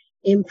products,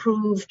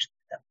 improved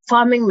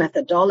farming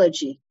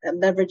methodology that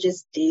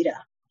leverages data,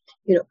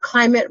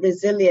 climate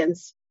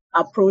resilience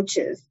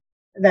approaches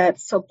that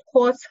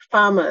support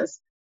farmers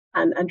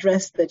and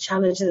address the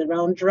challenges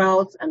around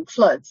droughts and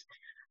floods,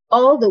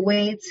 all the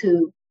way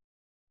to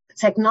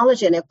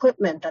technology and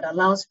equipment that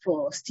allows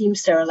for steam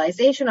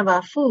sterilization of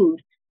our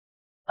food,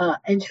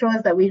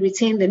 ensures that we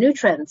retain the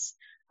nutrients,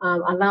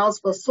 allows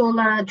for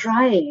solar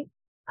drying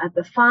at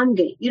the farm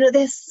gate.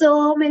 There's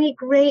so many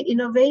great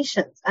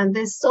innovations, and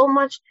there's so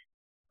much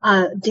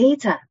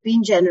data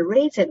being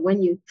generated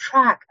when you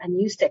track and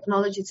use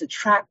technology to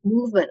track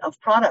movement of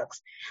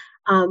products.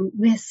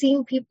 We're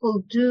seeing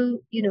people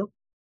do,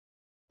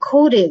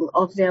 coding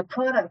of their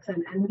products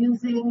and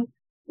using,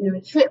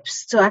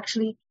 chips to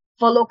actually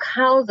follow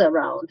cows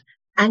around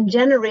and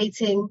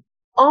generating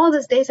all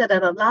this data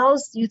that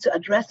allows you to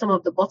address some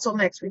of the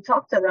bottlenecks we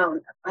talked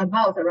around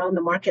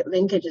the market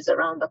linkages,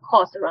 around the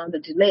cost, around the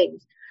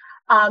delays.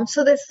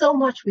 So there's so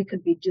much we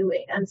could be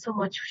doing, and so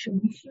much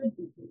we should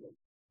be doing.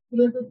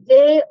 The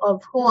day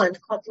of hoe and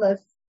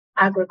cutlass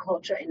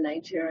agriculture in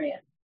Nigeria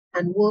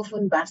and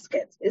woven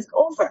baskets is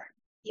over.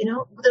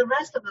 The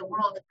rest of the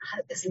world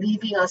is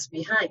leaving us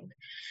behind.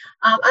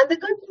 And the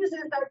good news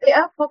is that there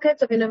are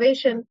pockets of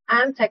innovation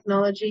and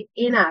technology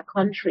in our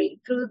country.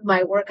 Through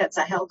my work at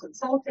Sahel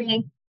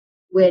Consulting,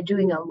 we're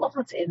doing a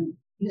lot in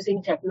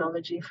using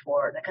technology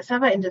for the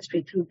cassava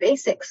industry through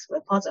Basics.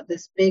 We're part of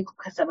this big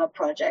cassava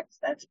project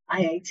that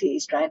IIT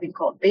is driving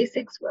called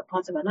Basics. We're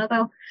part of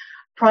another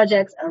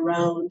project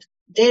around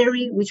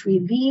dairy, which we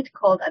lead,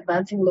 called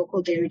Advancing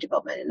Local Dairy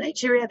Development in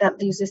Nigeria,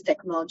 that uses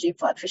technology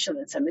for artificial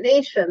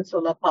insemination,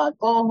 solar-powered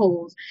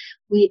boreholes.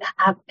 We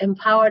have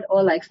empowered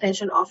all our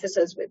extension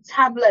officers with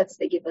tablets.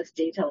 They give us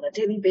data on a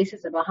daily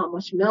basis about how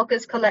much milk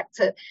is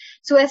collected.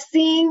 So we're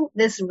seeing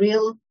this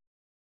real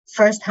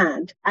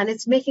firsthand, and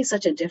it's making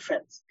such a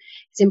difference.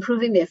 It's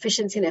improving the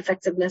efficiency and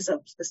effectiveness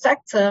of the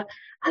sector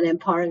and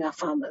empowering our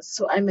farmers.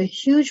 So I'm a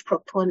huge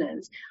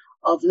proponent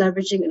of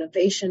leveraging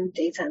innovation,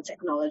 data, and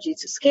technology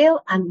to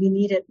scale, and we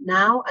need it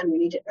now, and we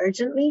need it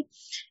urgently.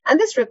 And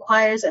this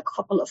requires a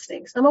couple of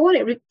things. Number one,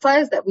 it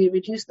requires that we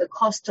reduce the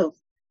cost of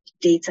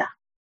data.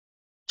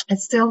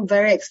 It's still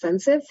very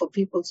expensive for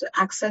people to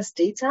access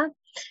data,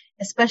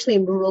 especially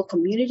in rural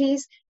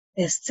communities.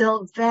 There's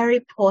still very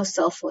poor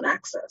cell phone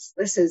access.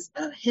 This is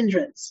a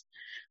hindrance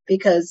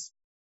because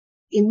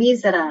it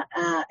means that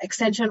our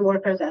extension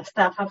workers and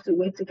staff have to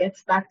wait to get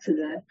back to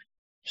the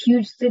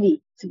huge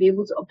city to be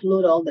able to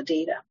upload all the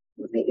data.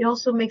 It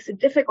also makes it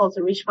difficult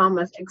to reach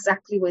farmers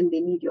exactly when they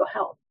need your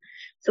help.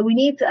 So we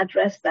need to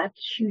address that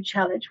huge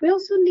challenge. We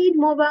also need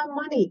mobile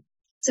money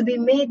to be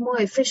made more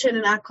efficient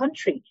in our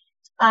country.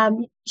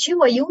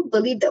 Shiwa, you won't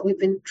believe that we've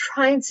been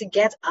trying to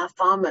get our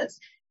farmers,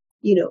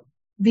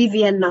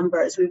 BVN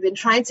numbers. We've been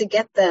trying to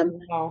get them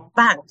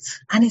banked,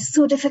 and it's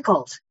so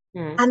difficult.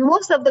 And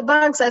most of the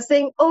banks are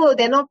saying, oh,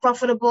 they're not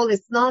profitable.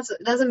 It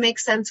doesn't make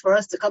sense for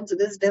us to come to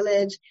this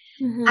village.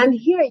 And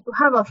here you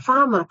have a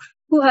farmer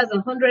who has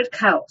 100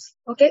 cows.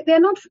 Okay. They're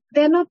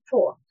not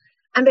poor,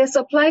 and they're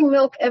supplying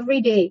milk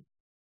every day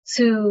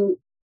to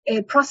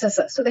a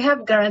processor. So they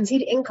have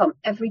guaranteed income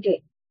every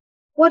day.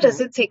 What does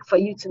it take for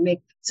you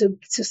to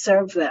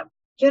serve them?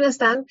 Do you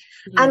understand?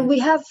 And we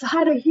have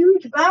had a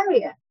huge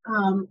barrier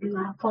in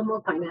our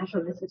formal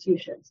financial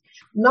institutions,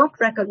 not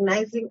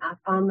recognizing our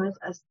farmers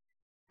as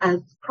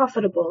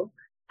profitable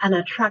and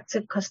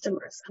attractive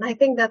customers. And I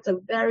think that's a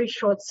very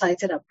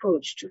short-sighted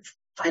approach to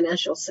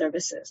financial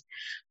services.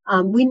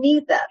 We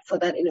need that for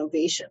that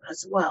innovation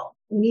as well.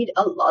 We need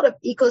a lot of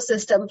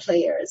ecosystem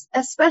players,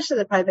 especially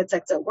the private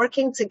sector,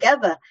 working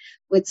together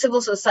with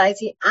civil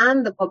society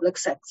and the public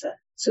sector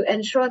to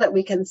ensure that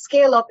we can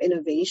scale up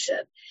innovation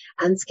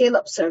and scale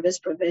up service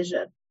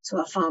provision to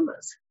our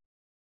farmers.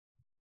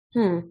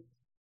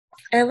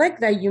 I like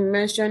that you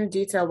mentioned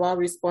data while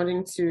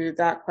responding to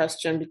that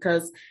question,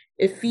 because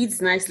it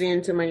feeds nicely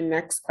into my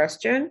next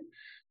question,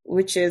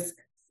 which is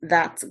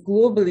that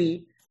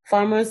globally,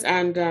 farmers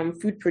and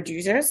food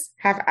producers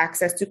have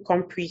access to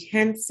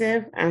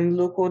comprehensive and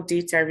local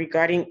data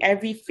regarding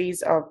every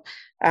phase of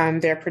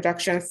their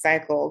production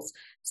cycles.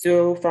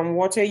 So from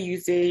water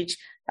usage,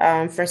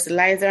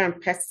 fertilizer and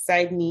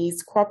pesticide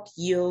needs, crop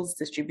yields,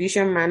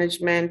 distribution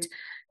management,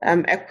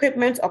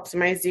 equipment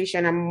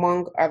optimization,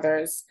 among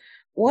others.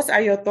 What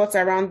are your thoughts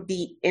around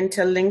the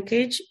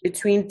interlinkage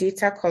between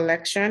data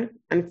collection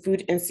and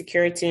food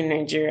insecurity in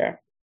Nigeria?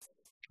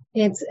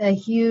 It's a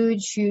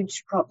huge,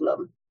 huge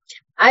problem.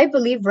 I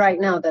believe right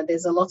now that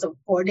there's a lot of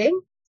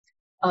hoarding,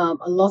 a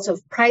lot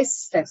of price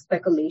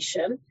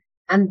speculation,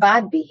 and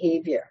bad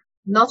behavior,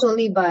 not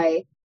only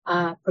by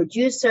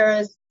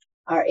producers,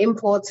 our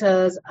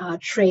importers, our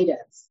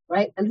traders,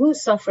 right? And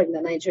who's suffering?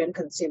 The Nigerian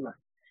consumer.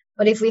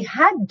 But if we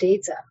had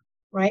data,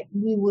 right,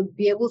 we would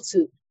be able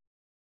to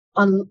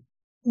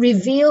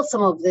reveal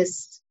some of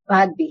this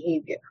bad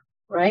behavior,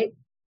 right?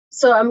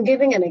 So I'm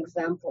giving an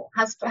example.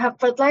 Have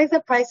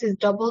fertilizer prices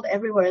doubled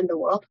everywhere in the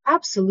world?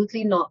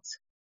 Absolutely not.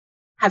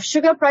 Have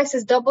sugar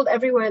prices doubled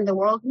everywhere in the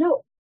world?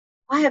 No.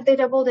 Why have they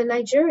doubled in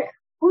Nigeria?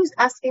 Who's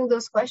asking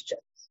those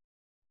questions?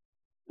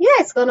 Yeah,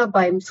 it's gone up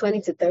by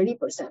 20 to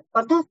 30%,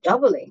 but not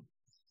doubling.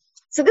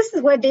 So this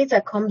is where data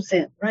comes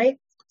in, right?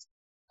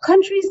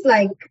 Countries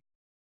like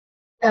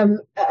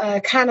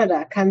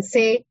Canada can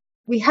say,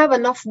 we have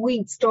enough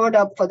wheat stored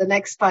up for the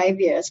next 5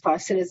 years for our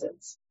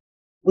citizens.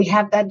 We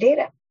have that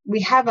data.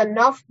 We have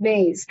enough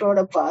maize stored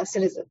up for our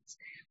citizens.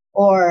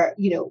 Or,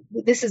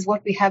 this is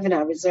what we have in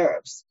our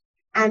reserves.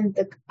 And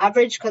the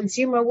average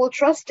consumer will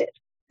trust it.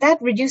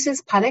 That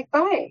reduces panic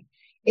buying.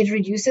 It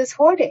reduces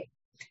hoarding.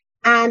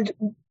 And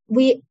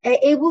we are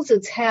able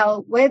to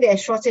tell where there are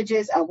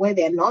shortages and where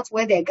they're not,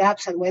 where there are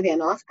gaps and where they're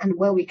not, and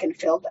where we can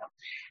fill them.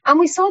 And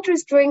we saw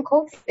this during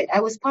COVID. I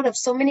was part of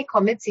so many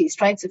committees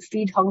trying to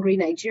feed hungry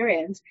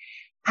Nigerians.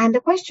 And the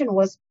question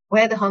was,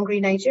 where are the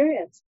hungry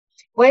Nigerians?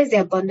 Where is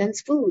the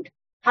abundance food?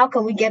 How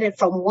can we get it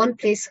from one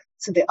place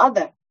to the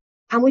other?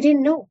 And we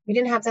didn't know. We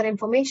didn't have that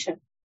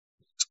information.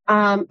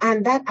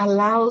 And that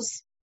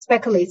allows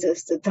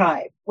speculators to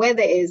thrive. Where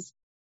there is,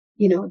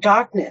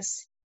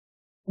 darkness,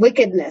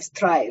 wickedness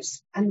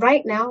thrives. And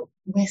right now,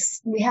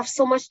 we have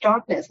so much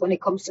darkness when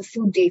it comes to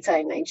food data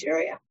in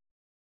Nigeria.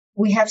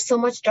 We have so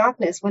much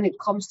darkness when it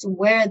comes to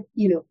where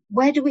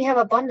do we have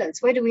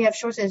abundance? Where do we have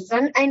shortages?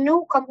 And I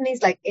know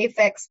companies like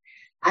Afex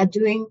are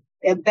doing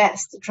their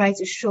best to try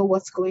to show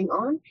what's going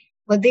on,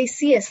 but they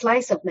see a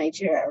slice of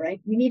Nigeria,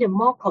 right? We need a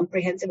more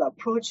comprehensive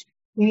approach.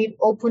 We need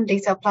open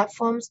data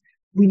platforms.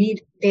 We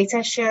need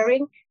data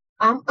sharing.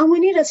 And we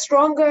need a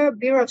stronger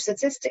Bureau of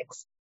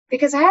Statistics.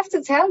 Because I have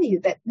to tell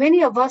you that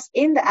many of us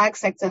in the ag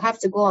sector have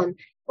to go on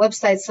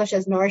websites such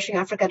as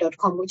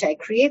nourishingafrica.com, which I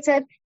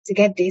created to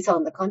get data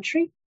on the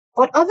country.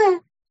 But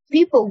other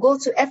people go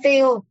to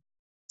FAO.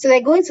 So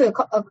they go into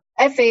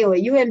a FAO, a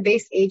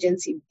UN-based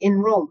agency in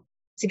Rome,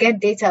 to get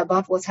data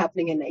about what's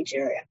happening in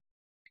Nigeria.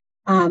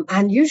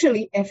 And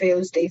usually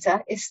FAO's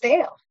data is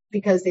stale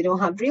because they don't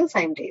have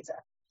real-time data.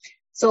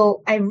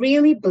 So I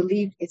really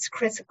believe it's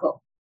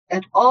critical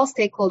that all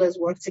stakeholders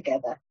work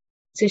together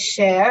to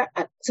share,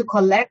 to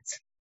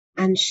collect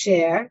and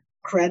share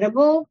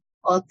credible,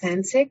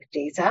 authentic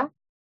data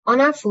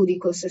on our food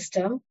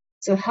ecosystem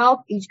to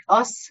help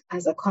us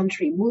as a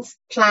country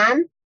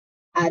plan,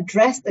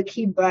 address the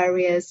key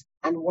barriers,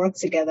 and work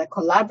together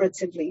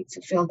collaboratively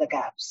to fill the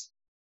gaps.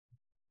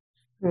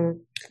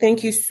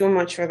 Thank you so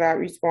much for that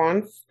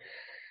response.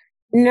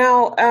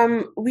 Now,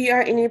 we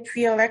are in a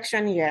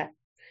pre-election year.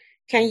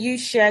 Can you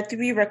share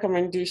 3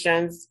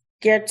 recommendations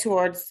geared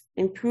towards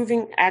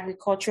improving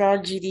agricultural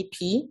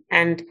GDP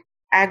and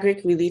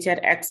agri-related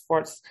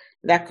exports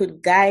that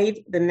could guide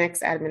the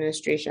next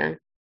administration?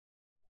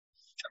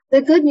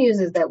 The good news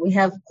is that we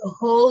have a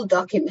whole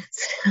document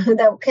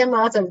that came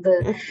out of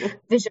the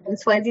Vision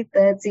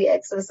 2030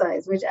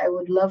 exercise, which I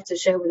would love to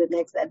share with the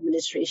next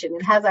administration.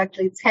 It has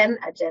actually 10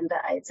 agenda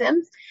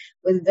items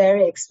with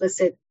very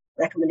explicit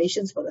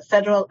recommendations for the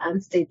federal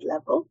and state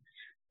level.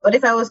 But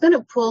if I was going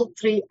to pull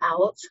 3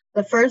 out,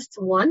 the first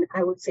one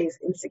I would say is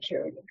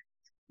insecurity.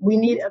 We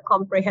need a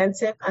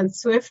comprehensive and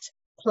swift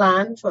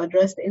plan to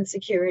address the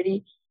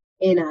insecurity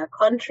in our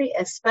country,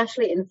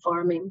 especially in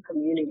farming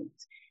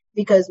communities,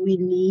 because we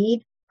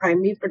need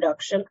primary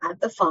production at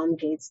the farm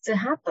gates to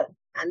happen.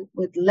 And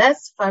with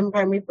less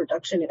primary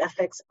production, it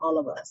affects all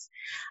of us.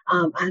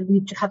 And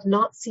we have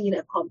not seen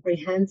a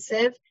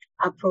comprehensive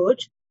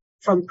approach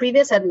from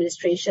previous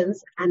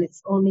administrations, and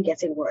it's only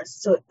getting worse.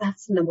 So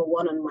that's number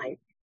 1 on my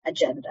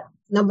agenda.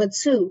 Number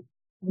 2,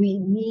 we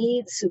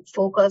need to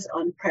focus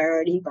on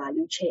priority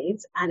value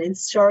chains and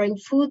ensuring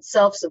food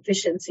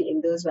self-sufficiency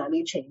in those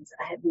value chains.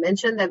 I had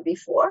mentioned them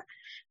before: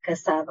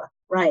 cassava,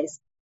 rice,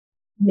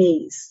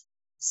 maize,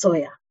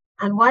 soya.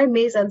 And why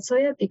maize and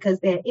soya?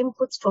 Because they're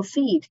inputs for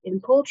feed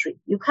in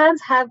poultry. You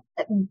can't have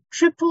a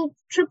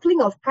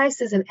tripling of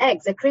prices in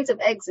eggs. A crate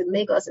of eggs in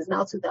Lagos is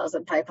now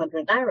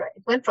 2,500 naira.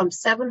 It went from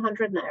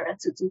 700 naira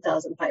to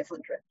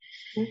 2,500.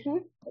 Mm-hmm.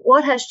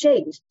 What has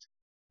changed?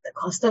 The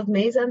cost of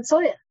maize and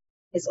soya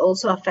is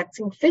also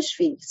affecting fish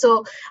feed.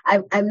 So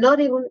I'm not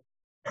even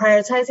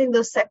prioritizing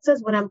those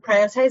sectors, but I'm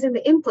prioritizing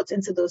the inputs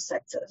into those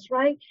sectors,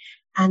 right?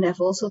 And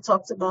I've also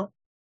talked about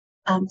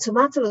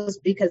tomatoes,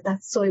 because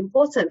that's so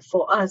important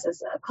for us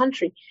as a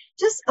country.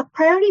 Just a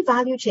priority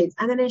value chains,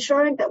 and then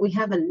ensuring that we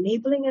have an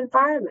enabling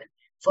environment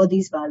for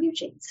these value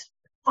chains.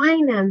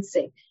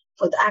 Financing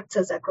for the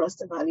actors across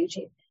the value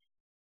chain.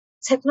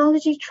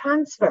 Technology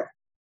transfer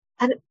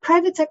and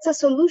private sector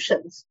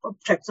solutions for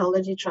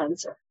technology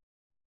transfer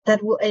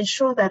that will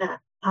ensure that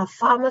our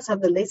farmers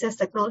have the latest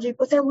technology.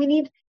 But then we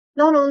need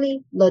not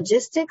only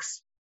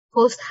logistics,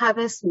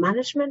 post-harvest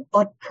management,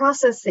 but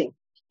processing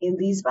in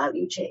these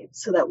value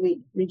chains so that we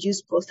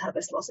reduce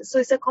post-harvest losses. So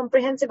it's a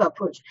comprehensive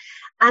approach.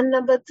 And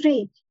number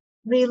 3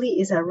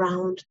 really is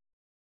around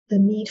the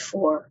need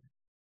for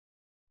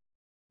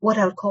what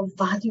I would call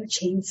value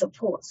chain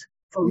support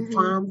from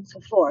farm to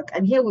fork.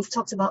 And here we've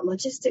talked about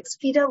logistics,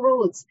 feeder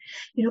roads,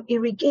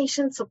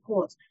 irrigation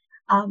support,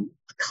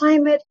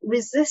 climate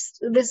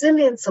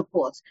resilient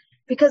support,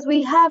 because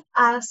we have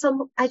I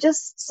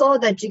just saw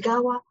that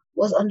Jigawa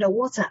was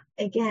underwater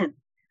again.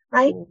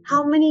 Right?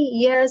 How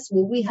many years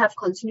will we have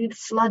continued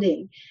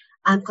flooding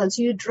and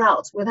continued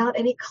droughts without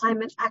any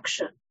climate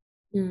action?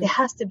 There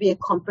has to be a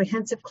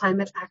comprehensive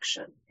climate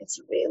action. It's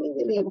really,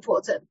 really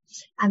important.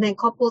 And then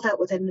couple that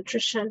with a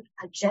nutrition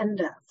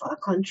agenda for our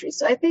country.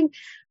 So I think,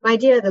 my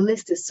dear, the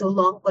list is so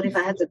long, but if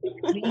I had to pick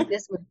 3,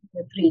 this would be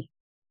the 3.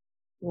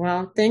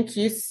 Well, thank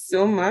you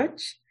so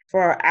much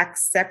for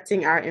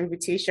accepting our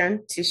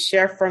invitation to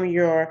share from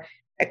your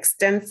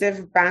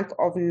extensive bank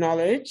of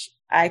knowledge.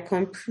 I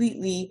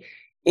completely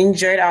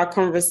enjoyed our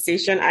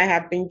conversation. I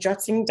have been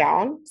jotting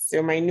down,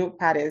 so my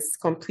notepad is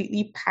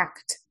completely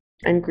packed.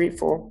 I'm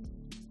grateful.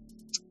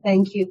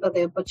 Thank you for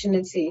the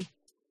opportunity.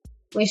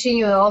 Wishing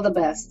you all the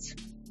best.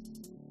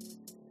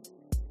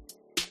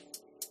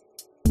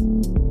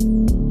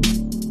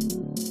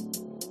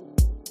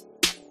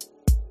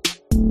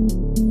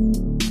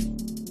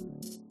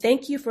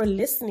 Thank you for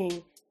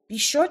listening. Be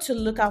sure to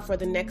look out for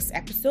the next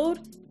episode.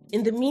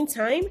 In the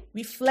meantime,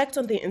 reflect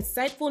on the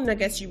insightful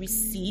nuggets you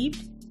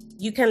received.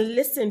 You can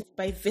listen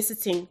by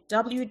visiting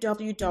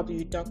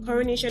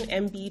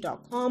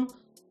www.coronationmb.com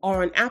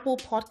or on Apple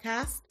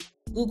Podcasts,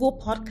 Google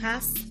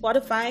Podcasts,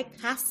 Spotify,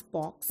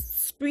 Castbox,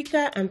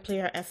 Spreaker, and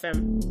Player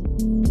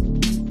FM.